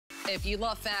if you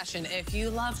love fashion, if you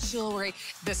love jewelry,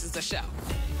 this is the show.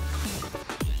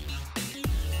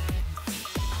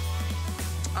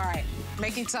 All right,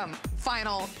 making some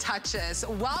final touches.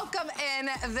 Welcome in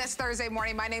this Thursday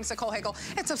morning. My name's Nicole Hickl.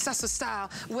 It's Obsessed with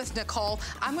Style with Nicole.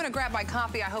 I'm gonna grab my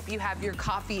coffee. I hope you have your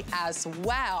coffee as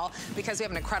well, because we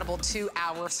have an incredible 2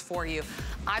 hours for you.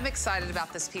 I'm excited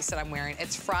about this piece that I'm wearing.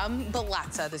 It's from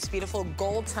Bellezza, this beautiful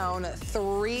gold tone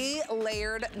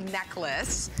 3-layered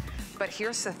necklace. But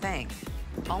here's the thing.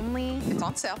 It's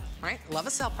on sale, right? Love a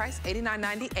sale price,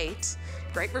 $89.98.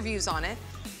 Great reviews on it.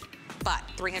 But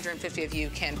 350 of you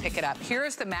can pick it up.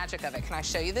 Here's the magic of it. Can I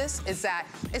show you this? Is that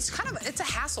it's a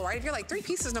hassle, right? If you're like, 3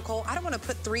 pieces, Nicole, I don't want to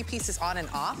put 3 pieces on and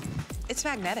off. It's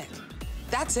magnetic.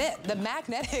 That's it. The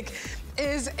magnetic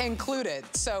is included.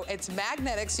 So it's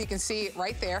magnetic, so you can see it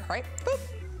right there, right? Boop.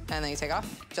 And then you take off,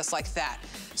 just like that.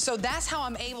 So that's how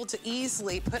I'm able to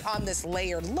easily put on this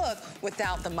layered look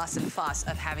without the muss and fuss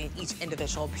of having each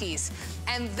individual piece.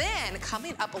 And then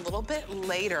coming up a little bit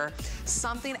later,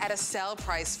 something at a sale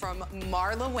price from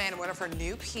Marla Wynn, one of her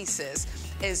new pieces,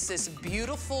 is this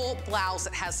beautiful blouse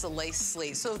that has the lace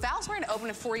sleeve. So Val's wearing to open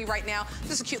it for you right now.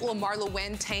 Just a cute little Marla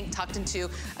Wynn tank tucked into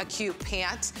a cute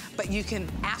pant, but you can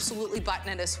absolutely button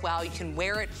it as well. You can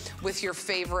wear it with your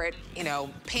favorite,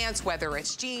 pants, whether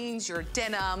it's jeans, your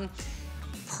denim.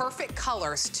 Perfect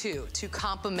colors too, to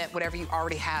complement whatever you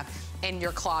already have in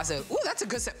your closet. Ooh, that's a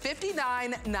good set,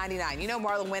 $59.99. You know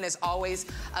Marla Wynn is always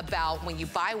about when you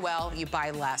buy well, you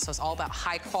buy less. So it's all about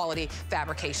high quality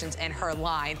fabrications in her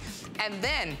line. And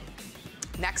then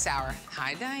next hour,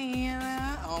 hi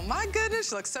Diana. Oh my goodness,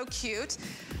 she looks so cute.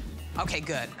 Okay,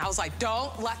 good. I was like,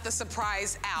 don't let the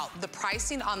surprise out. The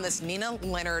pricing on this Nina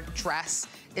Leonard dress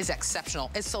is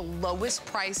exceptional. It's the lowest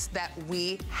price that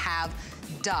we have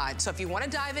done. So if you want to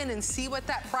dive in and see what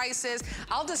that price is,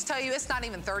 I'll just tell you it's not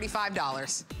even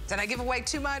 $35. Did I give away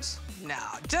too much? No,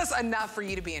 just enough for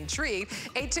you to be intrigued.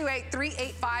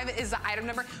 828-385 is the item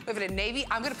number. We have it in navy.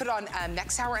 I'm gonna put it on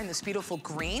next hour in this beautiful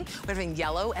green. We have it in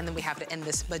yellow, and then we have it in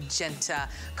this magenta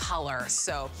color.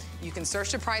 So you can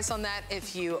search the price on that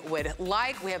if you would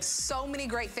like. We have so many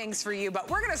great things for you, but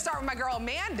we're gonna start with my girl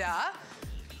Amanda,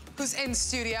 who's in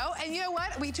studio. And you know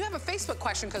what? We do have a Facebook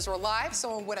question because we're live.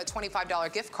 Someone win a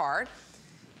 $25 gift card.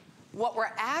 What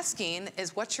we're asking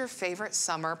is, what's your favorite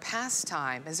summer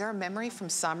pastime? Is there a memory from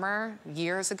summer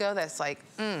years ago that's like,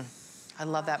 I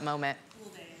love that moment?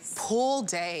 Pool days. Pool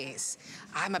days.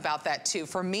 I'm about that too.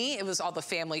 For me, it was all the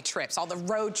family trips, all the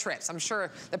road trips. I'm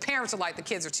sure the parents are like, the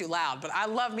kids are too loud, but I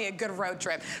love me a good road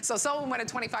trip. So someone won a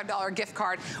 $25 gift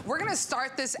card. We're gonna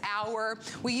start this hour.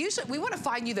 We wanna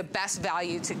find you the best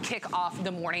value to kick off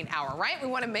the morning hour, right? We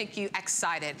wanna make you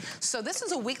excited. So this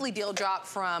is a weekly deal drop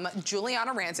from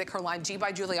Juliana Rancic, her line G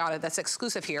by Juliana, that's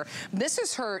exclusive here. This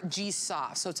is her G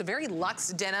Soft. So it's a very luxe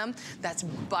denim that's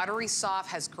buttery soft,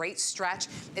 has great stretch.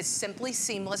 It's simply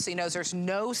seamless, so you know there's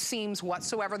no seams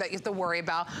whatsoever that you have to worry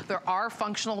about. There are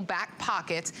functional back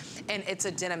pockets, and it's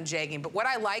a denim jegging. But what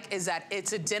I like is that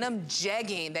it's a denim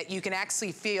jegging that you can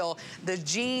actually feel the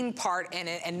jean part in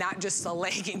it and not just the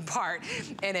legging part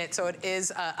in it. So it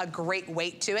is a great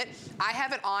weight to it. I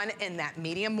have it on in that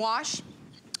medium wash,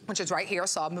 which is right here,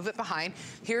 so I'll move it behind.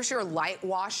 Here's your light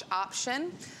wash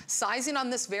option. Sizing on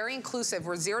this very inclusive.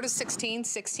 We're 0 to 16,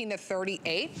 16 to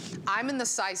 38. I'm in the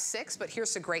size 6, but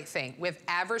here's the great thing. We have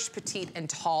average, petite, and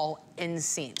tall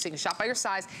inseam. So you can shop by your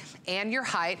size and your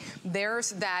height. There's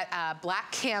that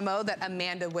black camo that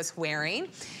Amanda was wearing.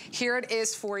 Here it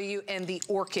is for you in the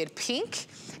orchid pink.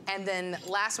 And then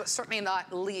last but certainly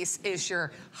not least is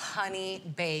your honey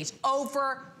beige.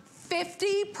 Over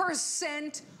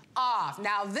 50% off.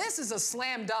 Now this is a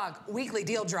slam dunk weekly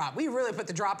deal drop. We really put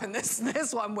the drop in this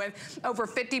one with over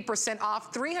 50%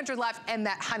 off, 300 left in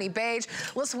that honey beige.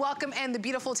 Let's welcome in the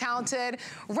beautiful, talented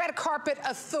red carpet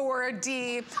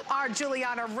authority, our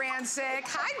Juliana Rancic.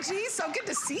 Hi G, so good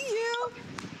to see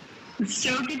you.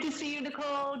 So good to see you,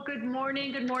 Nicole. Good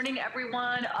morning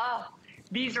everyone. Oh,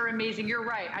 these are amazing. You're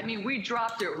right. I mean, we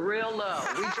dropped it real low.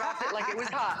 We dropped it like it was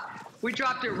hot. We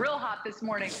dropped it real hot this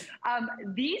morning.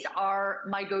 These are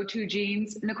my go-to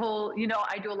jeans. Nicole, you know,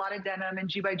 I do a lot of denim and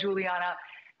G by Juliana,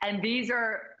 and these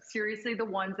are seriously the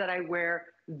ones that I wear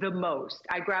the most.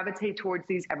 I gravitate towards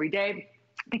these every day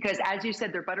because, as you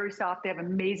said, they're buttery soft. They have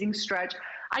amazing stretch.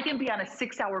 I can be on a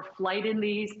 6-hour flight in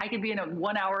these. I can be in a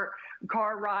 1-hour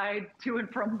car ride to and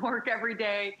from work every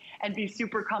day and be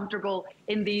super comfortable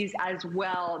in these as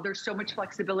well. There's so much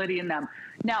flexibility in them.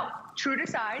 Now, true to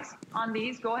size on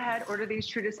these, go ahead, order these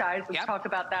true to size. Let's talk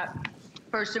about that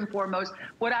first and foremost.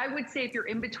 What I would say, if you're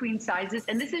in between sizes,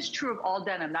 and this is true of all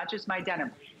denim, not just my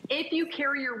denim, If you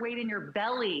carry your weight in your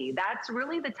belly, that's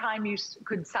really the time you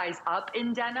could size up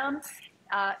in denim.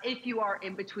 If you are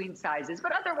in between sizes,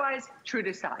 but otherwise true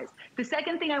to size. The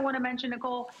second thing I want to mention,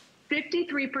 Nicole,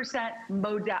 53%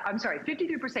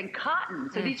 53% cotton.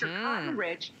 So these are cotton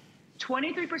rich,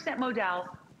 23% modal,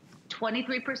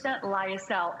 23%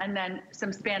 lyocell, and then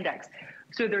some spandex.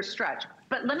 So they're stretch.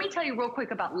 But let me tell you real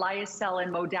quick about lyocell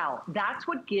and modal. That's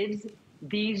what gives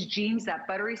these jeans that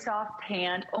buttery soft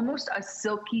hand, almost a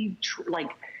silky, like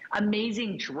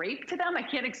amazing drape to them. I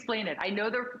can't explain it. I know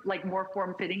they're like more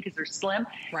form-fitting because they're slim,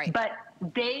 right? But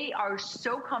they are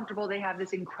so comfortable. They have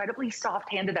this incredibly soft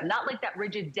hand to them, not like that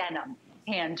rigid denim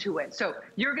hand to it. So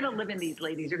you're gonna live in these,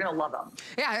 ladies. You're gonna love them.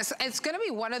 Yeah, it's gonna be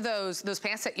one of those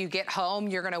pants that you get home,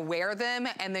 you're gonna wear them,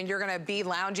 and then you're gonna be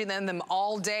lounging in them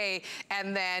all day,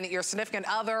 and then your significant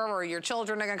other or your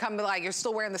children are gonna come and be like, you're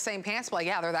still wearing the same pants? But like,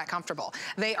 yeah, they're that comfortable.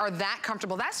 They are that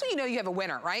comfortable. That's when you know you have a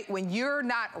winner, right? When you're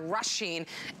not rushing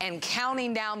and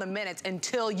counting down the minutes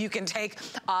until you can take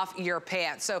off your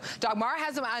pants. So Dagmara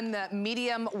has them on the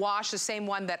medium wash, the same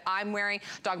one that I'm wearing.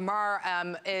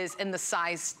 Dagmara is in the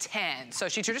size 10. So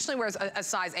she traditionally wears a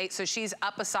size 8, so she's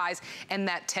up a size in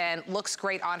that 10. Looks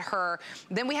great on her.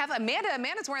 Then we have Amanda.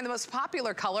 Amanda's wearing the most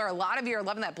popular color. A lot of you are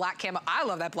loving that black camo. I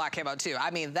love that black camo too. I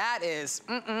mean, that is,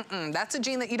 that's a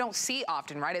jean that you don't see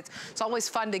often, right? It's always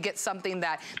fun to get something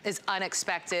that is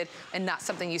unexpected and not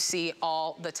something you see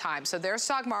all the time. So there's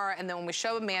Dagmara, and then when we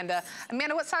show Amanda,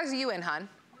 what size are you in, hon?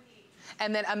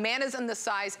 And then Amanda's in the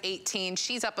size 18.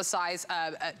 She's up a size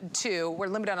 2. We're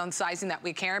limited on sizing that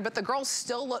we carry, but the girls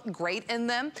still look great in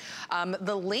them.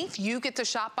 The length, you get to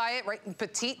shop by it, right?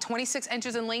 Petite, 26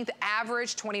 inches in length,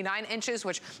 average 29 inches,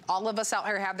 which all of us out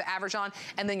here have the average on.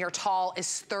 And then your tall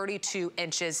is 32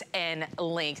 inches in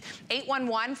length.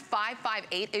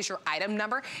 811-558 is your item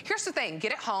number. Here's the thing,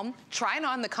 get it home, try it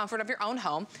on the comfort of your own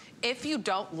home. If you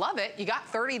don't love it, you got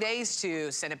 30 days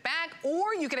to send it back,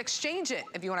 or you can exchange it.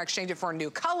 If you want to exchange it for a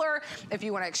new color, if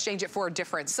you want to exchange it for a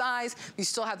different size, you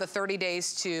still have the 30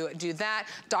 days to do that.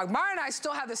 Dagmara and I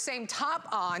still have the same top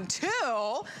on too.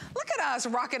 Look at us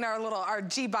rocking our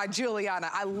G by Giuliana.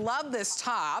 I love this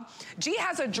top. G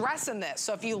has a dress in this,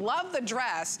 so if you love the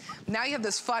dress, now you have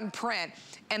this fun print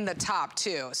in the top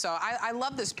too. So I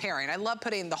love this pairing. I love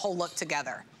putting the whole look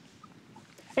together.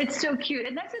 It's so cute.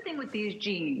 And that's the thing with these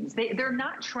jeans. They're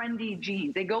not trendy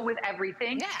jeans. They go with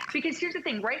everything. Yeah. Because here's the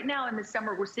thing. Right now in the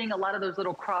summer, we're seeing a lot of those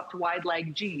little cropped wide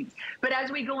leg jeans. But as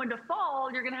we go into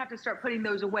fall, you're going to have to start putting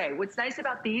those away. What's nice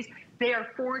about these, they are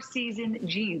 4-season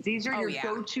jeans. These are your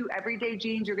go-to everyday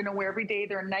jeans you're going to wear every day.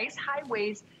 They're a nice high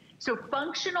waist. So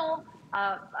functional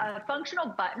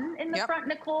button in the front,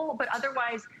 Nicole, but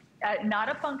otherwise not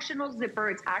a functional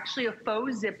zipper. It's actually a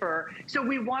faux zipper. So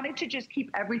we wanted to just keep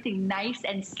everything nice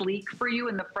and sleek for you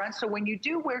in the front. So when you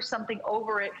do wear something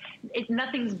over it,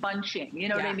 nothing's bunching. You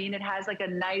know what I mean? It has like a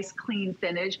nice clean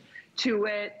finish to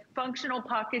it. Functional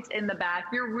pockets in the back.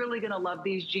 You're really going to love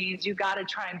these jeans. You got to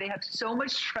try them. They have so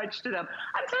much stretch to them.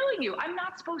 I'm telling you, I'm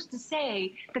not supposed to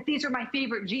say that these are my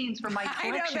favorite jeans from my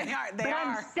collection. I know they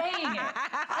are. I'm saying it.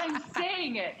 I'm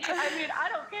saying it. I mean, I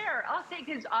don't care. I'll say,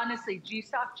 because honestly,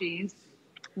 G-Soft jeans,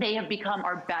 they have become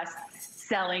our best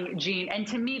selling jean. And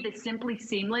to me, the Simply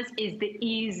Seamless is the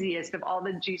easiest of all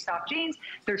the G-Soft jeans.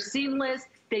 They're seamless.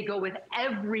 They go with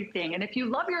everything. And if you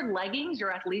love your leggings,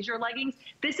 your athleisure leggings,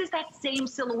 this is that same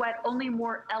silhouette, only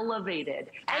more elevated.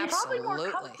 And probably more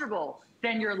comfortable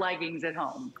than your leggings at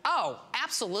home. Oh,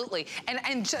 absolutely.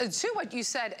 And to what you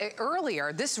said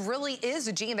earlier, this really is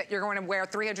a jean that you're going to wear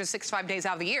 365 days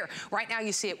out of the year. Right now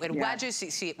you see it with wedges, you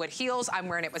see it with heels, I'm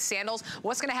wearing it with sandals.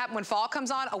 What's gonna happen when fall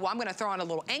comes on? Oh, I'm gonna throw on a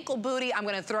little ankle booty, I'm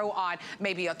gonna throw on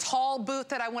maybe a tall boot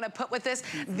that I wanna put with this.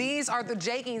 These are the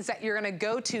jeggings that you're gonna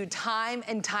go to time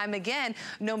and time again,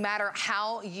 no matter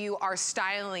how you are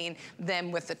styling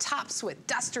them, with the tops, with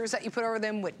dusters that you put over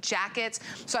them, with jackets.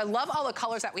 So I love all the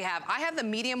colors that we have. I have the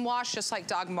medium wash, just like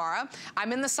Dagmara.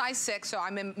 I'm in the size 6, so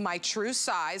I'm in my true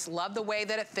size. Love the way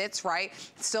that it fits, right?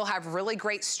 Still have really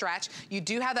great stretch. You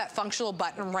do have that functional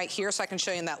button right here, so I can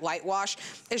show you in that light wash.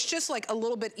 It's just like a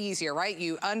little bit easier, right?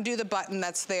 You undo the button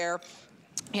that's there.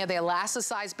 You have the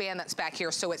elasticized band that's back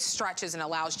here, so it stretches and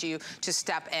allows you to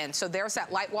step in. So there's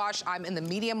that light wash. I'm in the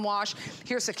medium wash.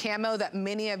 Here's a camo that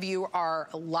many of you are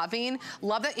loving.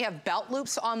 Love that you have belt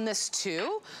loops on this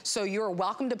too, so you're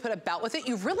welcome to put a belt with it.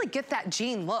 You really get that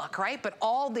jean look, right? But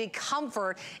all the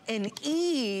comfort and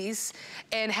ease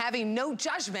and having no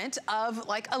judgment of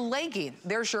like a legging.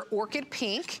 There's your orchid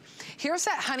pink. Here's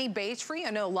that honey beige for you.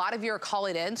 I know a lot of you are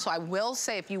calling in, so I will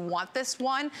say if you want this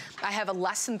one, I have a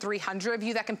less than 300 of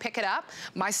you that that can pick it up.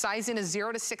 My sizing is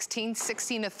 0 to 16,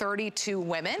 16 to 32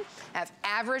 women. I have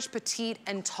average, petite,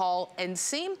 and tall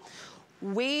inseam.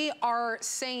 We are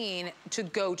saying to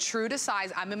go true to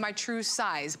size. I'm in my true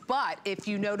size, but if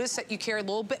you notice that you carry a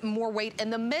little bit more weight in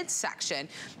the midsection,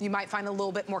 you might find a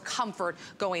little bit more comfort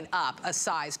going up a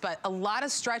size. But a lot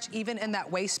of stretch even in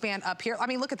that waistband up here. I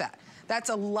mean, look at that. That's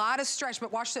a lot of stretch,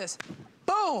 but watch this.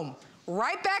 Boom.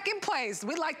 Right back in place.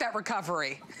 We like that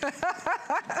recovery.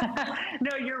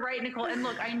 No, you're right, Nicole. And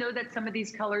look, I know that some of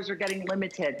these colors are getting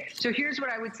limited. So here's what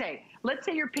I would say. Let's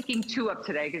say you're picking 2 up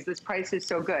today because this price is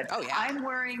so good. Oh, yeah. I'm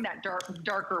wearing that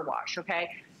darker wash,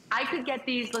 okay? I could get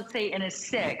these, let's say, in a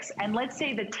 6. And let's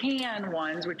say the tan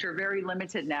ones, which are very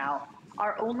limited now,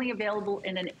 are only available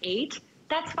in an 8.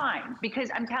 That's fine, because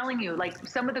I'm telling you, like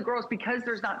some of the girls, because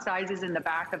there's not sizes in the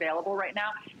back available right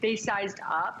now, they sized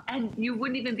up and you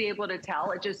wouldn't even be able to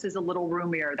tell. It just is a little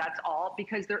roomier, that's all,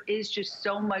 because there is just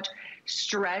so much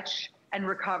stretch and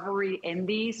recovery in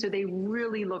these, so they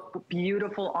really look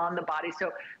beautiful on the body.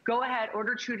 So go ahead,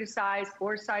 order true to size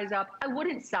or size up. I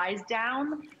wouldn't size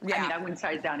down. Yeah. I mean, I wouldn't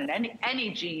size down in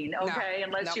any jean, okay, no,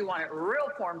 unless you want it real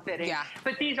form-fitting. Yeah.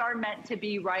 But these are meant to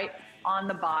be right on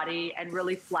the body and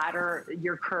really flatter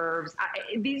your curves.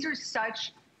 These are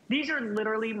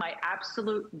literally my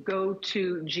absolute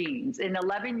go-to jeans. In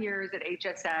 11 years at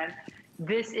HSN,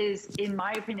 this is, in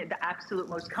my opinion, the absolute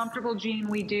most comfortable jean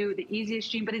we do, the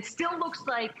easiest jean, but it still looks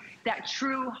like that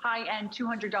true high-end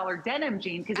 $200 denim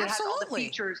jean because it has all the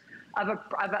features of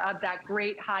that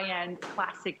great high-end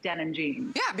classic denim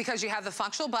jean. Yeah, because you have the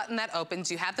functional button that opens,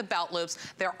 you have the belt loops,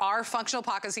 there are functional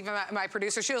pockets. Even my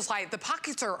producer, she was like, the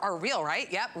pockets are real,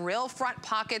 right? Yep, real front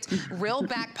pockets, real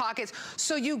back pockets.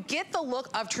 So you get the look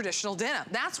of traditional denim.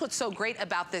 That's what's so great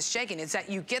about this jegging, is that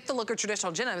you get the look of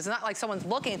traditional denim. It's not like someone's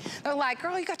looking, they're like,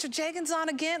 girl, you got your jeggings on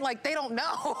again? Like, they don't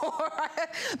know, right?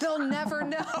 They'll never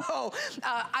know.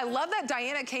 I love that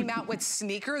Diana came out with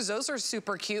sneakers. Those are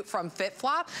super cute from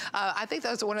FitFlop. I think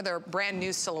those are one of their brand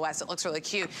new silhouettes. It looks really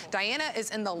cute. Diana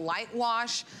is in the light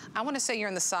wash. I want to say you're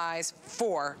in the size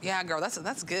 4. Yeah, girl,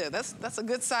 that's good. That's a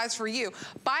good size for you.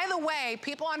 By the way,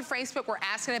 people on Facebook were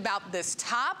asking about this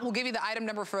top. We'll give you the item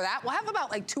number for that. We'll have about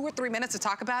like 2 or 3 minutes to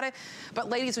talk about it. But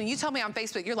ladies, when you tell me on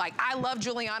Facebook, you're like, I love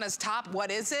Juliana's top.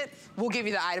 What is it? We'll give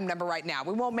you the item number right now.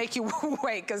 We won't make you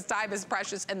wait because time is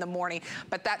precious in the morning.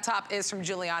 But that top is from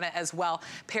Juliana as well.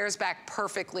 Pairs back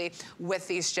perfectly with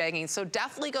these jeggings. So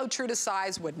definitely go true to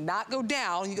size, would not go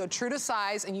down. You go true to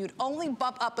size, and you'd only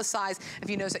bump up a size if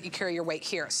you notice that you carry your weight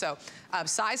here. So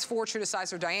size 4 true to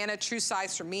size for Diana, true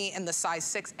size for me, and the size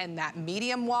 6 and that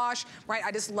medium wash, right?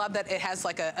 I just love that it has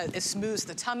like it smooths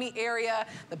the tummy area.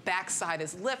 The back side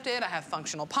is lifted. I have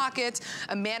functional pockets.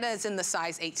 Amanda is in the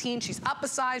size 18. She's up a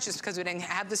size just because we didn't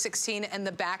have the 16 in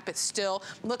the back, but still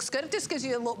looks good. It just gives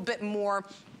you a little bit more.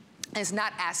 It's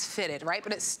not as fitted, right?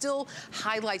 But it still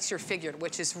highlights your figure,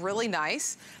 which is really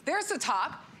nice. There's the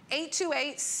top,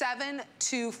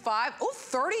 828-725. Oh,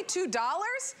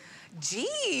 $32?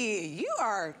 Gee,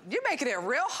 you're making it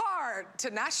real hard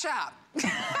to not shop.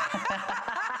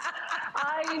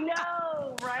 I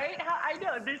know, right? I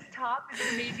know. This top is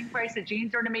an amazing price. The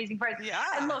jeans are an amazing price. Yeah.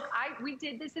 And look, we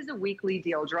did this as a weekly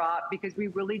deal drop because we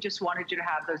really just wanted you to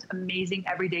have those amazing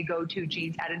everyday go-to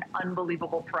jeans at an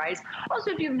unbelievable price.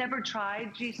 Also, if you've never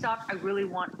tried G-Soft, I really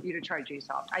want you to try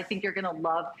G-Soft. I think you're going to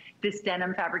love this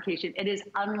denim fabrication. It is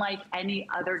unlike any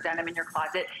other denim in your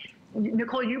closet.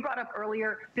 Nicole, you brought up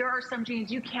earlier, there are some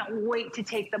jeans you can't wait to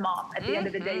take them off at the end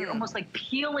of the day. You're almost like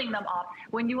peeling them off.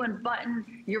 When you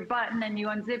unbutton your button and you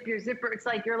unzip your zipper, it's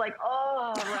like, you're like,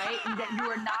 oh, right? And that you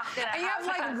are not gonna and you have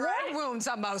like war wounds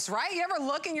almost, right? You ever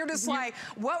look and you're just like,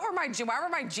 why were my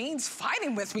jeans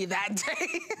fighting with me that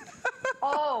day?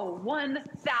 Oh,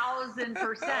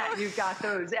 1,000%. You've got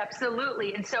those,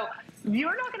 absolutely. And so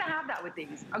you're not gonna have that with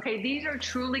these. Okay, these are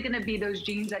truly gonna be those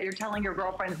jeans that you're telling your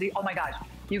girlfriends, oh my gosh,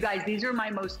 you guys, these are my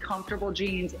most comfortable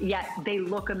jeans, yet they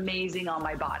look amazing on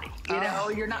my body. You know,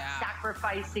 you're not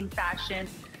sacrificing fashion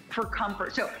for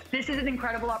comfort. So this is an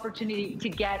incredible opportunity to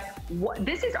get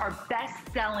this is our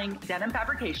best-selling denim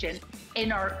fabrication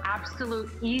in our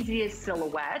absolute easiest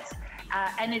silhouettes.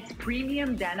 And it's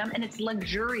premium denim and it's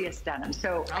luxurious denim.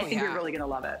 So I think you're really gonna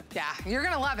love it. Yeah, you're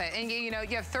gonna love it. And you know,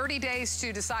 you have 30 days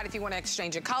to decide if you wanna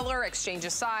exchange a color, exchange a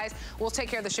size. We'll take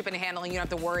care of the shipping and handling. You don't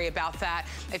have to worry about that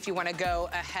if you wanna go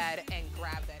ahead and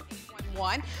grab that.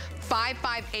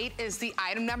 558 is the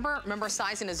item number. Remember,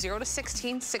 sizing is 0 to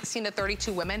 16, 16 to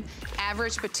 32 women,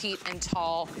 average, petite, and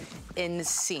tall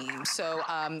inseam. So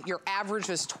your average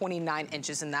was 29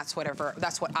 inches, and that's what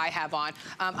I have on.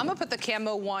 I'm gonna put the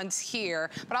camo ones here,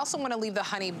 but I also wanna leave the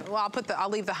honey, well, I'll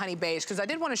leave the honey beige, because I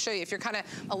did wanna show you, if you're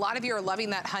a lot of you are loving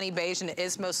that honey beige and it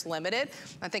is most limited,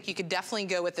 I think you could definitely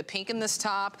go with the pink in this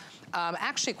top.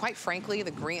 Actually, quite frankly,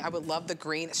 the green, I would love the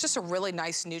green. It's just a really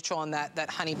nice neutral on that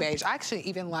honey beige. I actually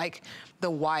even like the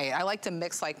white. I like to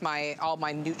mix like all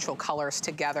my neutral colors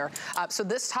together. So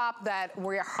this top that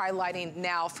we're highlighting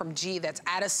now from G, that's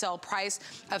at a sale price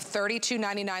of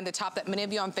 $32.99, the top that many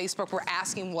of you on Facebook were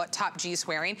asking what top G's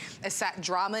wearing. It's that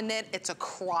drama knit. It's a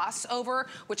crossover,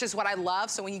 which is what I love.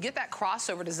 So when you get that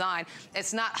crossover design,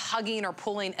 it's not hugging or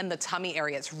pulling in the tummy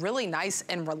area. It's really nice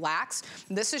and relaxed.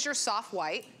 This is your soft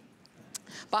white.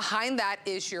 Behind that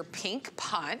is your pink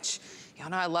punch. Y'all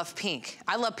know I love pink.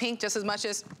 I love pink just as much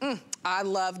as I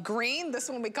love green. This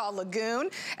one we call Lagoon.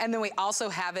 And then we also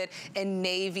have it in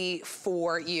navy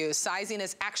for you. Sizing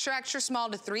is extra, extra small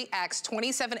to 3X,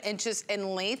 27 inches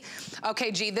in length.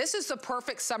 Okay, G, this is the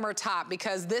perfect summer top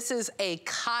because this is a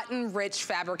cotton-rich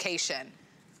fabrication.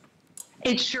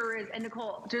 It sure is. And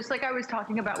Nicole, just like I was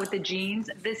talking about with the jeans,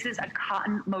 this is a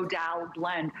cotton modal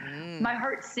blend. My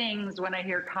heart sings when I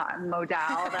hear cotton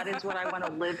modal. That is what I want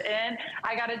to live in.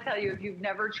 I got to tell you, if you've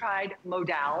never tried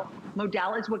modal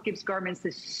is what gives garments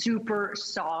this super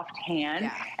soft hand.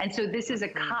 Yeah. And so this is a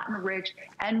cotton rich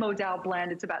and modal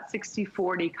blend. It's about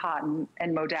 60-40 cotton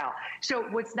and modal. So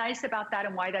what's nice about that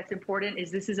and why that's important is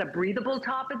this is a breathable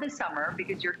top in the summer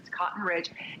because it's cotton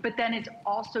rich, but then it's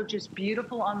also just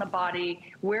beautiful on the body.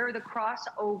 Where the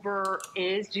crossover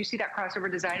is, do you see that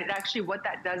crossover design? It actually, what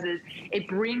that does is it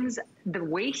brings the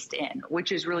waist in,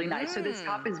 which is really nice. So this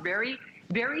top is very,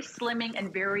 very slimming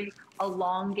and very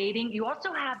elongating. You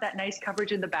also have that nice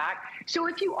coverage in the back. So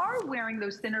if you are wearing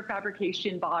those thinner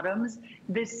fabrication bottoms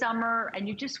this summer and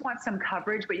you just want some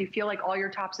coverage, but you feel like all your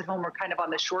tops at home are kind of on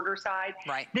the shorter side,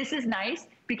 right, this is nice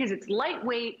because it's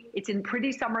lightweight, it's in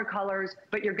pretty summer colors,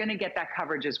 but you're gonna get that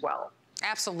coverage as well.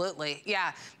 Absolutely,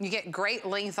 yeah. You get great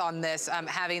length on this,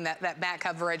 having that back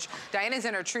coverage. Diana's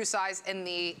in her true size in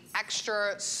the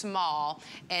extra small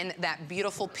and that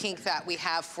beautiful pink that we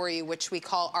have for you, which we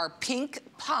call our pink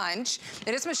punch.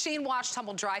 It is machine wash,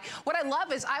 tumble dry. What I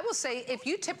love is, I will say, if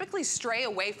you typically stray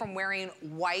away from wearing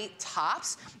white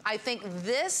tops, I think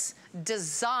this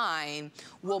design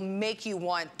will make you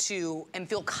want to and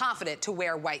feel confident to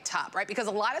wear white top, right? Because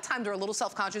a lot of times we're a little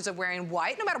self-conscious of wearing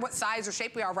white, no matter what size or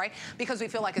shape we are, right? Because we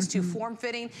feel like it's too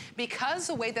form-fitting. Because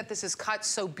the way that this is cut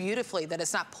so beautifully, that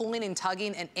it's not pulling and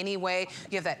tugging in any way,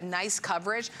 you have that nice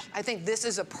coverage, I think this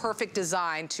is a perfect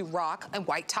design to rock a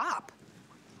white top.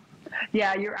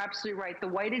 Yeah, you're absolutely right. The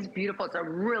white is beautiful. It's a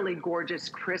really gorgeous,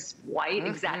 crisp white,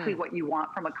 exactly what you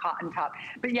want from a cotton top.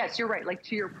 But yes, you're right. Like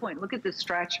to your point, look at the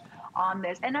stretch on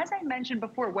this. And as I mentioned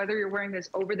before, whether you're wearing this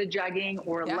over the jegging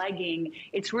or legging,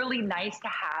 it's really nice to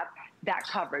have that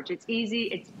coverage. It's easy,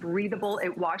 it's breathable,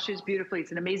 it washes beautifully.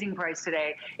 It's an amazing price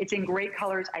today. It's in great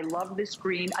colors. I love this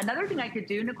green. Another thing I could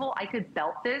do, Nicole, I could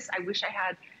belt this. I wish I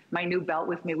had my new belt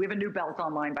with me. We have a new belt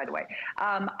online, by the way.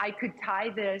 I could tie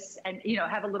this and, you know,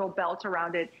 have a little belt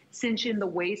around it, cinch in the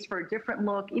waist for a different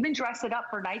look, even dress it up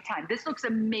for nighttime. This looks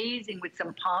amazing with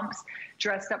some pumps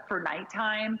dressed up for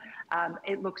nighttime.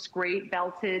 It looks great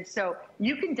belted. So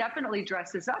you can definitely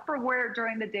dress this up or wear it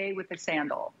during the day with a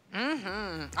sandal.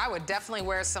 I would definitely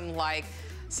wear some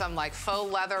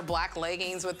faux leather black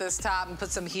leggings with this top and put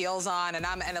some heels on and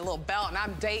a little belt, and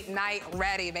I'm date night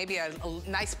ready. Maybe a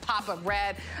nice pop of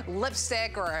red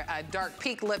lipstick or a dark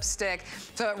pink lipstick.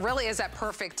 So it really is that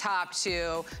perfect top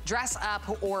to dress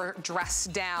up or dress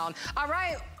down. All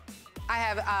right. I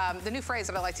have the new phrase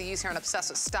that I like to use here on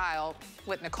Obsessed with Style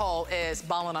with Nicole is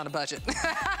balling on a budget.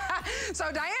 So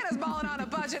Diana's balling on a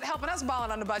budget, helping us balling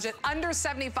on a budget, under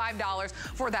 $75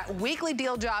 for that weekly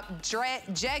deal job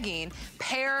jegging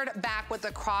paired back with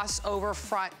the crossover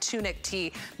front tunic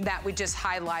tee that we just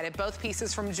highlighted. Both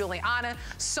pieces from Juliana.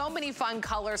 So many fun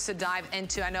colors to dive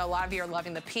into. I know a lot of you are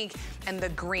loving the pink and the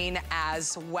green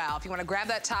as well. If you want to grab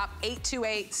that top,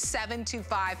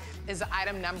 828-725 is the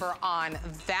item number on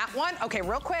that one. Okay,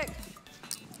 real quick.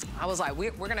 I was like,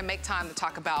 we're gonna make time to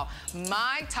talk about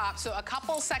my top. So a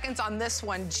couple seconds on this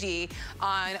one, G,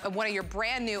 on one of your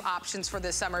brand new options for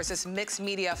this summer is this mixed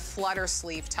media flutter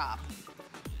sleeve top.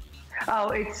 Oh,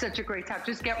 it's such a great top.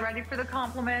 Just get ready for the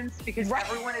compliments because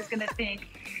everyone is gonna think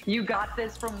you got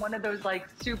this from one of those like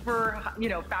super, you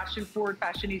know, fashion forward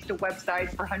fashionista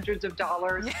websites for hundreds of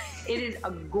dollars. It is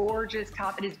a gorgeous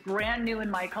top. It is brand new in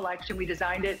my collection. We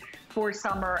designed it for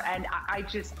summer, and I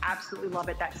just absolutely love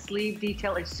it. That sleeve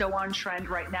detail is so on trend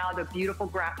right now. The beautiful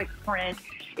graphic print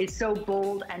is so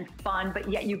bold and fun, but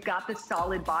yet you've got the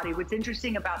solid body. What's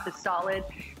interesting about the solid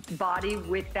body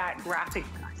with that graphic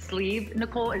sleeve,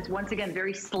 Nicole, is once again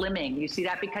very slimming. You see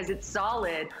that because it's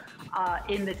solid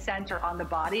in the center on the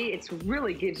body. It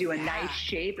really gives you a nice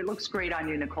shape. It looks great on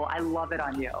you, Nicole. I love it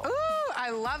on you. Ooh, I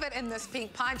love it in this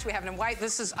pink punch. We have it in white.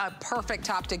 This is a perfect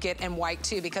top to get in white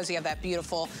too, because you have that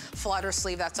beautiful flutter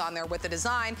sleeve that's on there with the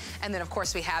design. And then of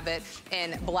course we have it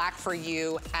in black for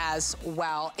you as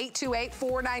well.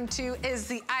 828-492 is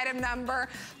the item number.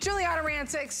 Giuliana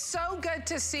Rancic, so good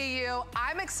to see you.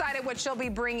 I'm excited what she'll be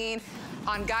bringing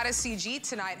on Goddess CG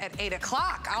tonight at 8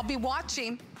 o'clock. I'll be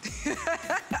watching.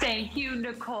 Thank you,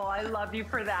 Nicole. I love you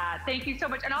for that. Thank you so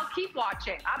much. And I'll keep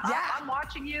watching. I'm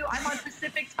watching you. I'm on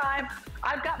Pacific time.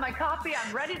 I've got my coffee.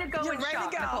 I'm ready to go. You're and ready shop,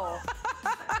 to go. Nicole.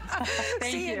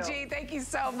 CG, thank you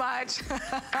so much.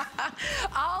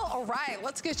 All right,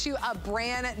 let's get you a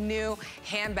brand new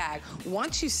handbag.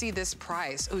 Once you see this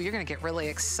price, oh, you're gonna get really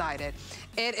excited.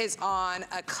 It is on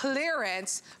a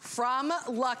clearance from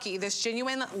Lucky, this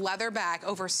genuine leather bag,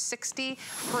 over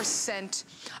 60%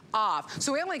 off.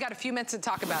 So we only got a few minutes to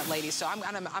talk about, ladies, so I'm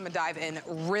gonna dive in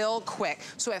real quick.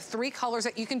 So we have 3 colors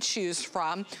that you can choose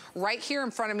from. Right here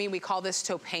in front of me, we call this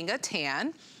Topanga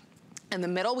Tan. In the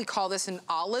middle, we call this an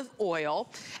olive oil.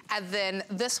 And then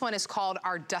this one is called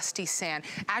our Dusty Sand.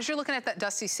 As you're looking at that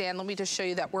Dusty Sand, let me just show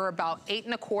you that we're about 8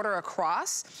 1/4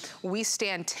 across. We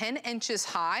stand 10 inches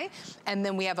high, and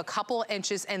then we have a couple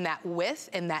inches in that width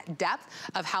and that depth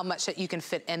of how much that you can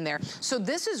fit in there. So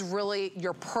this is really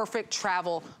your perfect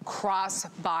travel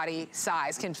cross-body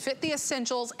size. Can fit the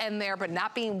essentials in there, but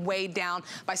not being weighed down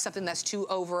by something that's too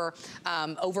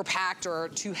overpacked or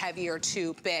too heavy or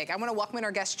too big. I wanna welcome in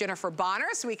our guest, Jennifer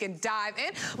Bonner, so we can dive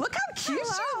in. Look how cute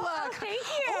you look. Thank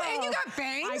you. Oh, and you got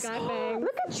bangs. I got bangs.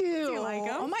 Look at you. Do you like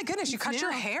them? Oh my goodness, you cut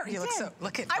your hair. You look so,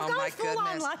 look at, I've oh gone my full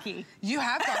goodness. on Lucky. You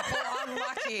have gone full on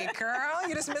Lucky, girl.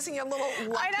 You're just missing your little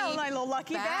Lucky I know, my little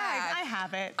Lucky bag. I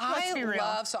have it. Let's be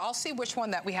real. So I'll see which one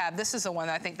that we have. This is the one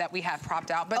that I think that we have propped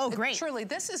out. But oh, great. Truly,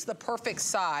 this is the perfect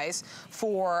size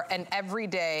for an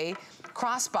everyday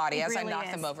crossbody. As really I knock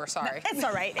them over, sorry. No, it's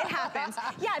all right, it happens.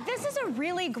 Yeah, this is a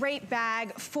really great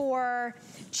bag for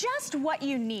just what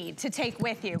you need to take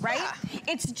with you, right? Yeah.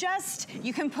 It's just,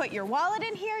 you can put your wallet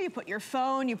in here, you put your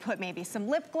phone, you put maybe some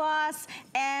lip gloss,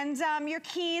 and your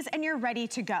keys, and you're ready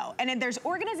to go. And then there's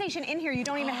organization in here. You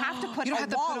don't even have to put a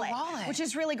wallet, which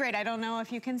is really great. I don't know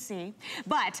if you can see,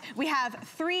 but we have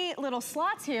 3 little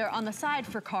slots here on the side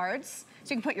for cards.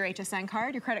 So you can put your HSN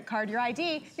card, your credit card, your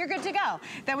ID, you're good to go.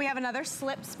 Then we have another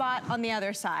slip spot on the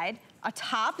other side, a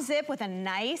top zip with a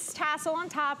nice tassel on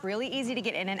top, really easy to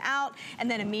get in and out, and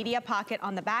then a media pocket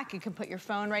on the back. You can put your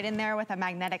phone right in there with a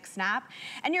magnetic snap,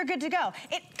 and you're good to go.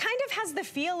 It kind of has the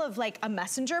feel of like a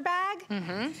messenger bag.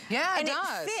 Mm-hmm. Yeah, it does.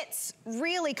 And it fits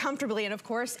really comfortably, and of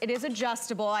course, it is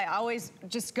adjustable. I always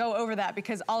just go over that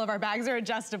because all of our bags are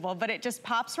adjustable, but it just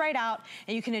pops right out,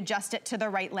 and you can adjust it to the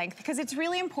right length, because it's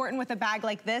really important with a bag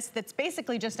like this that's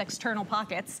basically just external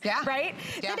pockets, right?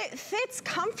 Yeah. That it fits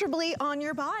comfortably on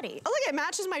your body. Oh, look, it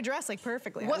matches my dress like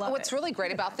perfectly. What's really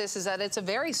great about this is that it's a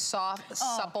very soft,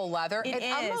 supple leather. It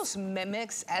almost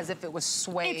mimics as if it was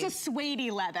suede. It's a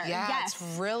suede-y leather. Yeah, yes. It's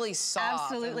really soft.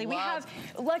 Absolutely. We have,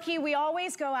 Lucky, we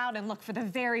always go out and look for the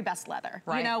very best leather.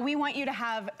 Right. You know, we want you to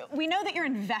have, we know that you're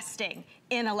investing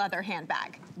in a leather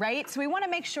handbag, right? So we want to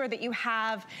make sure that you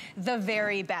have the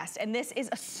very best. And this is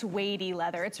a suede-y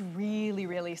leather. It's really,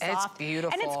 really soft. It's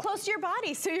beautiful. And it's close to your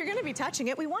body, so you're going to be touching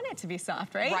it. We want it to be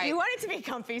soft, right? You want it to be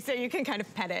comfy so you can kind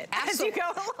of pet it as you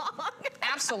go along.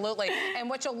 Absolutely. And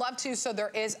what you'll love too, so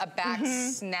there is a back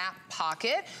snap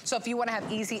pocket. So if you want to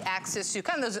have easy access to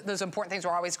kind of those important things,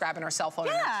 we're always grabbing our cell phone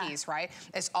and our keys, right?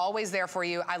 It's always there for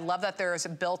you. I love that there's a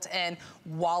built-in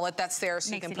wallet that's there,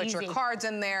 so you can put your cards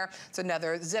in there. It's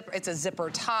another zipper. It's a zipper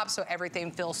top, so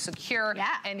everything feels secure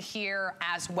in here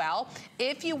as well.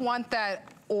 If you want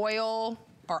that oil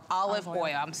or olive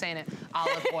oil. I'm saying it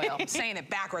olive oil. I'm saying it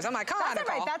backwards. I'm like, come on,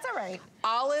 Nicole. That's all right.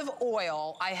 Olive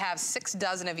oil, I have 6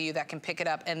 dozen of you that can pick it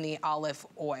up in the olive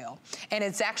oil. And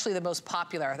it's actually the most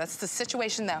popular. That's the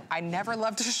situation that I never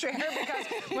love to share, because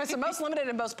when it's the most limited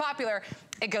and most popular,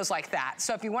 it goes like that.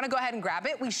 So if you want to go ahead and grab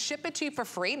it, we ship it to you for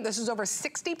free. This is over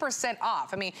 60%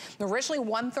 off. I mean, originally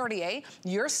 $138,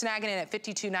 you're snagging it at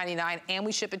 $52.99, and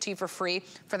we ship it to you for free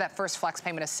for that first flex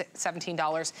payment of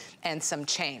 $17 and some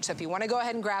change. So if you want to go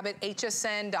ahead and grab it,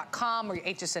 hsn.com or your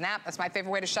HSN app. That's my favorite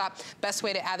way to shop. Best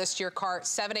way to add this to your cart.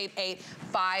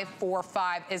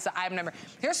 788-545 is the item number.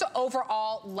 Here's the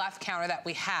overall left counter that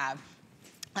we have.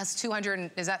 That's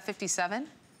 200, is that 57?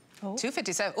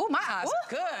 257. Oh, my eyes are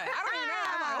good. I don't even know.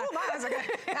 I'm like, oh, my eyes are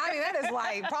good. I mean, that is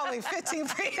like probably 15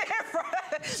 feet in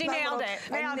front. She nailed it.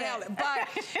 Nailed it. But,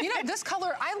 you know, this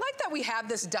color, I like that we have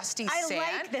this dusty sand.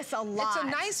 I like this a lot. It's a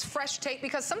nice, fresh take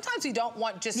because sometimes you don't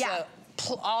want just a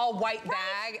all white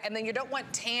bag, and then you don't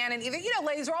want tan, and either, you know,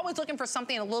 ladies, we're always looking for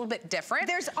something a little bit different.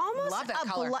 There's almost Love that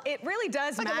color. It really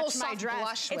does like match my dress.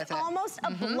 Blush it's almost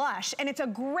a blush, and it's a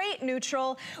great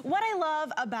neutral. What I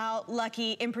love about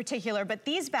Lucky in particular, but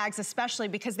these bags especially,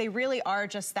 because they really are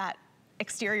just that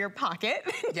exterior pocket,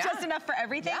 just enough for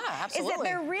everything, is that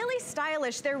they're really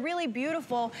stylish, they're really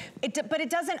beautiful, but it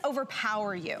doesn't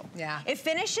overpower you. It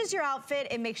finishes your outfit,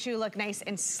 it makes you look nice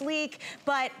and sleek,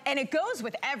 and it goes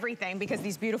with everything because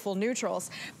these beautiful neutrals,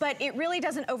 but it really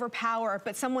doesn't overpower,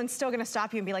 but someone's still gonna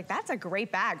stop you and be like, that's a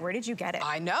great bag, where did you get it?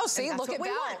 I know, see, look at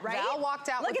Val. Val walked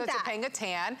out with the Topanga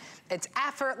tan. It's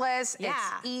effortless, it's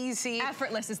easy.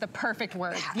 Effortless is the perfect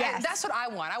word. Yes. That's what I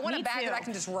want. I want a bag that I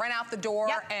can just run out the door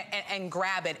and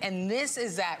grab it. And this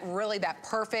is that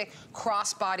perfect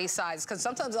crossbody size. Because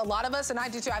sometimes a lot of us, and I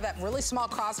do too, I have that really small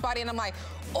crossbody and I'm like,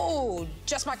 oh,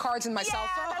 just my cards and my cell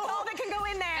phone. That's all that can go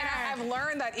in there. And I've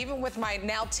learned that even with my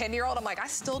now 10-year-old, I'm like, I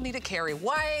still need to carry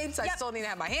wipes. I still need to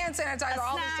have my hand sanitizer,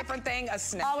 all these different things. A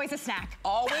snack. Always a snack.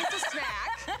 Always a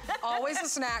snack. Always a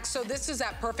snack. So this is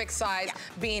that perfect size,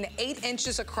 being 8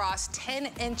 inches across, 10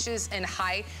 inches in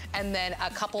height, and then a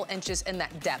couple inches in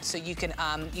that depth. So you can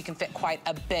fit quite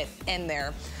a bit in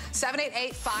there.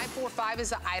 788-545 is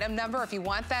the item number. If you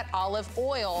want that olive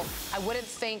oil, I wouldn't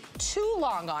think too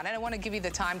long on it. I want to give you the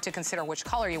time to consider which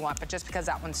color you want, but just because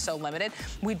that one's so limited.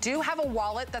 We do have a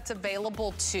wallet that's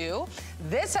available too.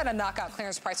 This had a knockout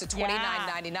clearance price of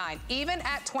 $29.99. Even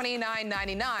at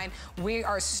 $29.99, we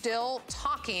are still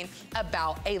talking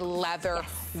about a leather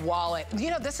wallet. You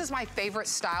know, this is my favorite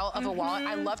style of a wallet.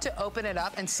 I love to open it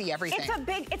up and see everything.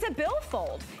 It's a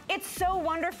billfold. It's so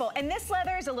wonderful. And this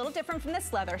leather is a little different from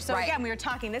this leather. So again, we were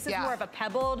talking, this is more of a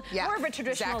pebbled, more of a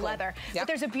traditional leather. But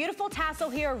there's a beautiful tassel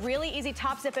here, really easy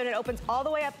top zip, and it opens all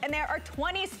the way up. And there are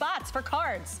 20 spots for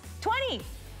cards. 20.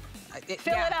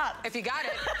 Fill it up. If you got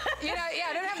it. You know,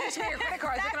 it doesn't have to just be your credit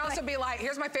cards. It can also be like,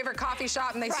 here's my favorite coffee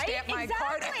shop, and they stamp my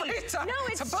card every time. No,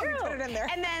 it's so true. Put it in there.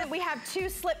 And then we have 2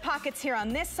 slip pockets here on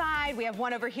this side. We have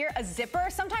one over here, a zipper.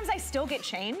 Sometimes I still get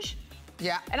change.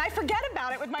 And I forget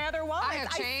about it with my other wallets. I have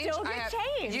change. I still get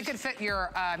change. You can fit your,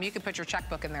 you can put your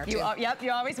checkbook in there too.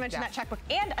 You always mention that checkbook.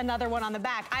 And another one on the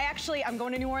back. I'm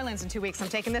going to New Orleans in 2 weeks. I'm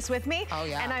taking this with me.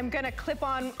 And I'm gonna clip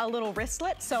on a little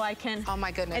wristlet so I can, oh my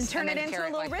goodness, and turn it into a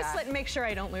little wristlet and make sure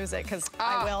I don't lose it, because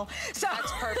I will. So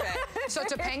that's perfect. So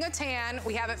Topanga tan,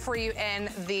 we have it for you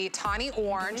in the tawny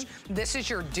orange. This is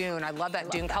your dune. I love that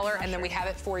dune color. And then we have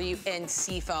it for you in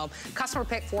seafoam. Customer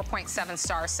pick 4.7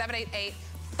 stars.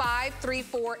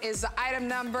 788-534 is the item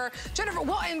number. Jennifer,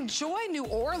 well, enjoy New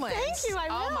Orleans. Thank you, I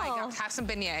will. Oh my God, have some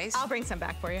beignets. I'll bring some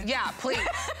back for you. Yeah, please.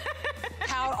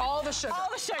 Count all the sugar. All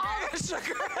the sugar. All the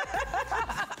sugar.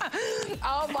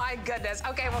 Oh my goodness.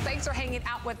 Okay, well, thanks for hanging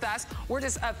out with us. We're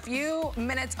just a few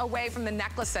minutes away from the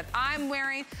necklace that I'm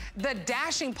wearing. The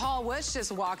dashing Paul Woods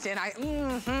just walked in. I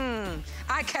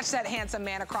catch that handsome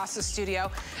man across the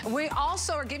studio. We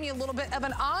also are giving you a little bit of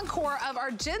an encore of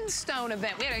our gemstone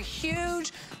event. We had a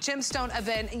huge gemstone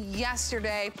event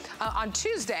yesterday on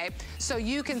Tuesday, so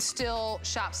you can still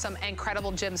shop some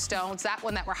incredible gemstones. That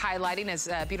one that we're highlighting is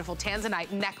a beautiful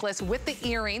tanzanite necklace with the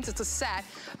earrings. It's a set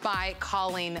by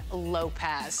Colleen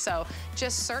Lopez. So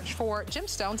just search for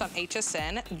gemstones on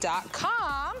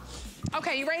hsn.com.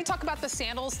 Okay, you ready to talk about the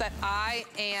sandals that I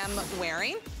am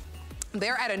wearing?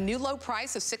 They're at a new low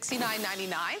price of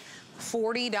 $69.99.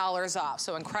 $40 off.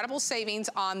 So incredible savings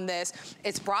on this.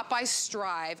 It's brought by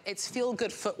Strive. It's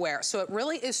feel-good footwear. So it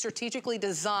really is strategically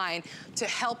designed to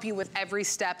help you with every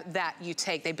step that you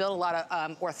take. They build a lot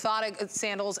of orthotic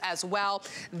sandals as well.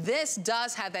 This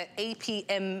does have that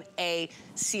APMA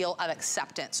seal of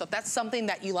acceptance. So if that's something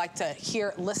that you like to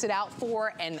hear listed out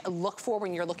for and look for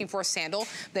when you're looking for a sandal,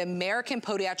 the American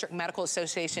Podiatric Medical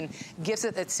Association gives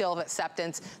it that seal of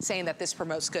acceptance, saying that this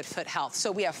promotes good foot health.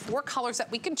 So we have 4 colors that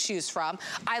we can choose from.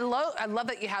 I love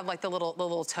that you have like the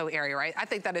little toe area, right? I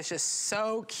think that is just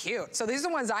so cute. So these are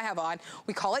the ones I have on.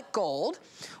 We call it gold.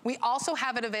 We also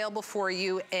have it available for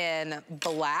you in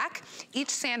black. Each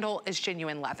sandal is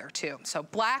genuine leather too. So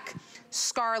black,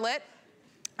 scarlet,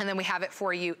 and then we have it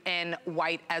for you in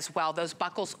white as well. Those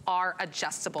buckles are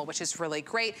adjustable, which is really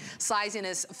great. Sizing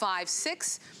is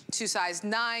 5'6", to size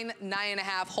 9,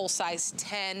 9.5, whole size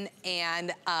 10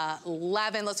 and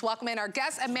 11. Let's welcome in our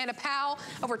guest, Amanda Powell,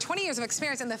 over 20 years of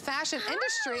experience in the fashion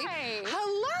industry.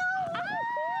 Hello.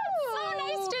 So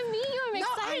nice to meet you. I'm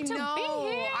excited to be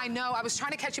here. I know. I was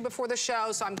trying to catch you before the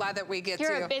show, so I'm glad that we get to.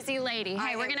 You're a busy lady.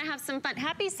 Hey, we're gonna have some fun.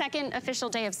 Happy second official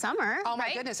day of summer. Oh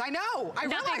my goodness, I know. I realize that.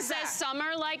 Nothing says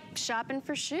summer like shopping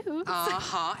for shoes.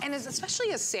 And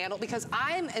especially a sandal, because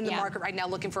I'm in the market right now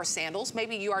looking for sandals.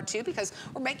 Maybe you are too, because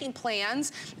we're making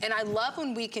plans. And I love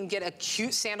when we can get a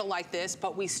cute sandal like this,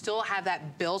 but we still have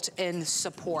that built-in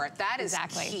support. That is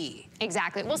key.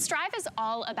 Exactly. Well, Strive is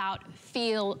all about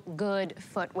feel-good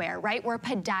footwear, right? We're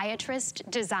podiatrist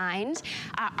designed.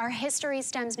 Our history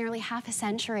stems nearly half a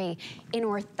century in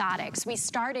orthotics. We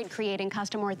started creating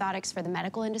custom orthotics for the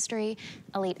medical industry,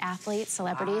 elite athletes,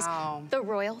 celebrities, the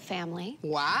royal family.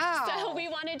 Wow. So we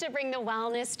wanted to bring the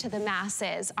wellness to the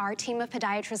masses. Our team of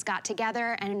podiatrists got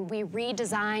together and we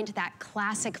redesigned that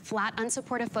classic flat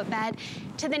unsupported footbed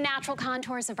to the natural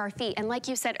contours of our feet. And like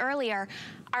you said earlier,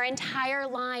 our entire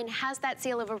line has that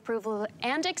seal of approval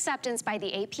and acceptance by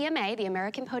the APMA, the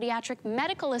American Podiatric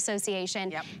Medical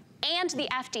Association, and the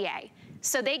FDA.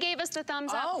 So they gave us the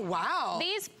thumbs up. Oh, wow.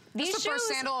 These That's shoes, the first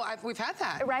sandal we've had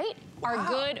that. Right? Are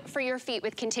good for your feet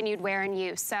with continued wear and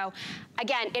use. So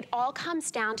again, it all comes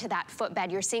down to that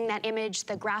footbed. You're seeing that image,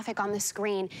 the graphic on the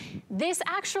screen. This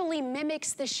actually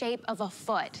mimics the shape of a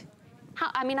foot.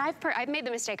 I mean, I've made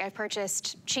the mistake. I've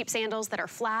purchased cheap sandals that are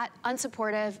flat,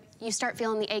 unsupportive. You start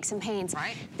feeling the aches and pains.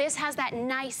 Right. This has that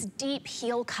nice deep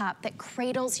heel cup that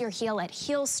cradles your heel at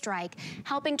heel strike,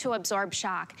 helping to absorb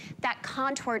shock. That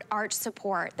contoured arch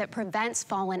support that prevents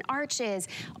fallen arches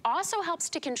also helps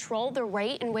to control the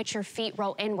rate in which your feet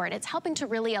roll inward. It's helping to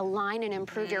really align and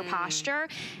improve your posture.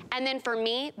 And then for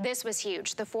me, this was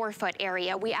huge, the forefoot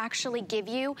area. We actually give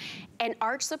you an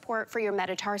arch support for your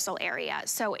metatarsal area.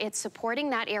 So it's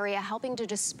supporting that area, helping to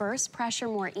disperse pressure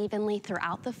more evenly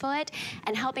throughout the foot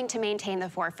and helping to maintain the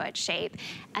forefoot shape.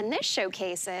 And this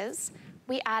showcases,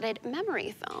 we added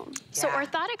memory foam. So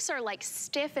orthotics are like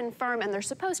stiff and firm, and they're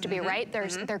supposed to be, right?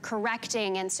 They're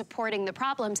correcting and supporting the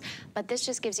problems, but this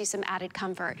just gives you some added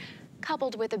comfort,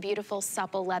 coupled with a beautiful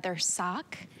supple leather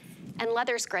sock. And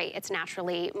leather's great. It's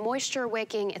naturally moisture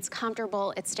wicking, it's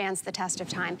comfortable, it stands the test of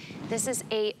time. This is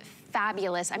a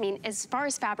fabulous, I mean, as far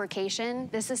as fabrication,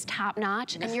 this is top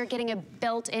notch, and you're getting a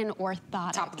built-in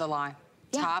orthotic. Top of the line.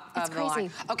 Yeah, Top of the line.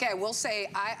 Okay, I will say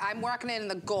I'm rocking in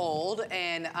the gold,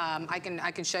 and I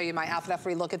can show you my outfit after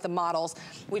we look at the models.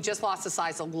 We just lost a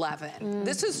size 11.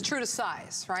 This is true to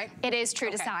size, right? It is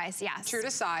true to size, yes. True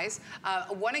to size.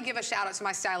 Want to give a shout out to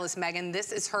my stylist, Megan.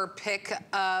 This is her pick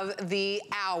of the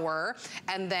hour,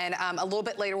 and then a little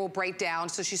bit later we'll break down.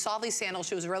 So she saw these sandals.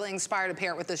 She was really inspired to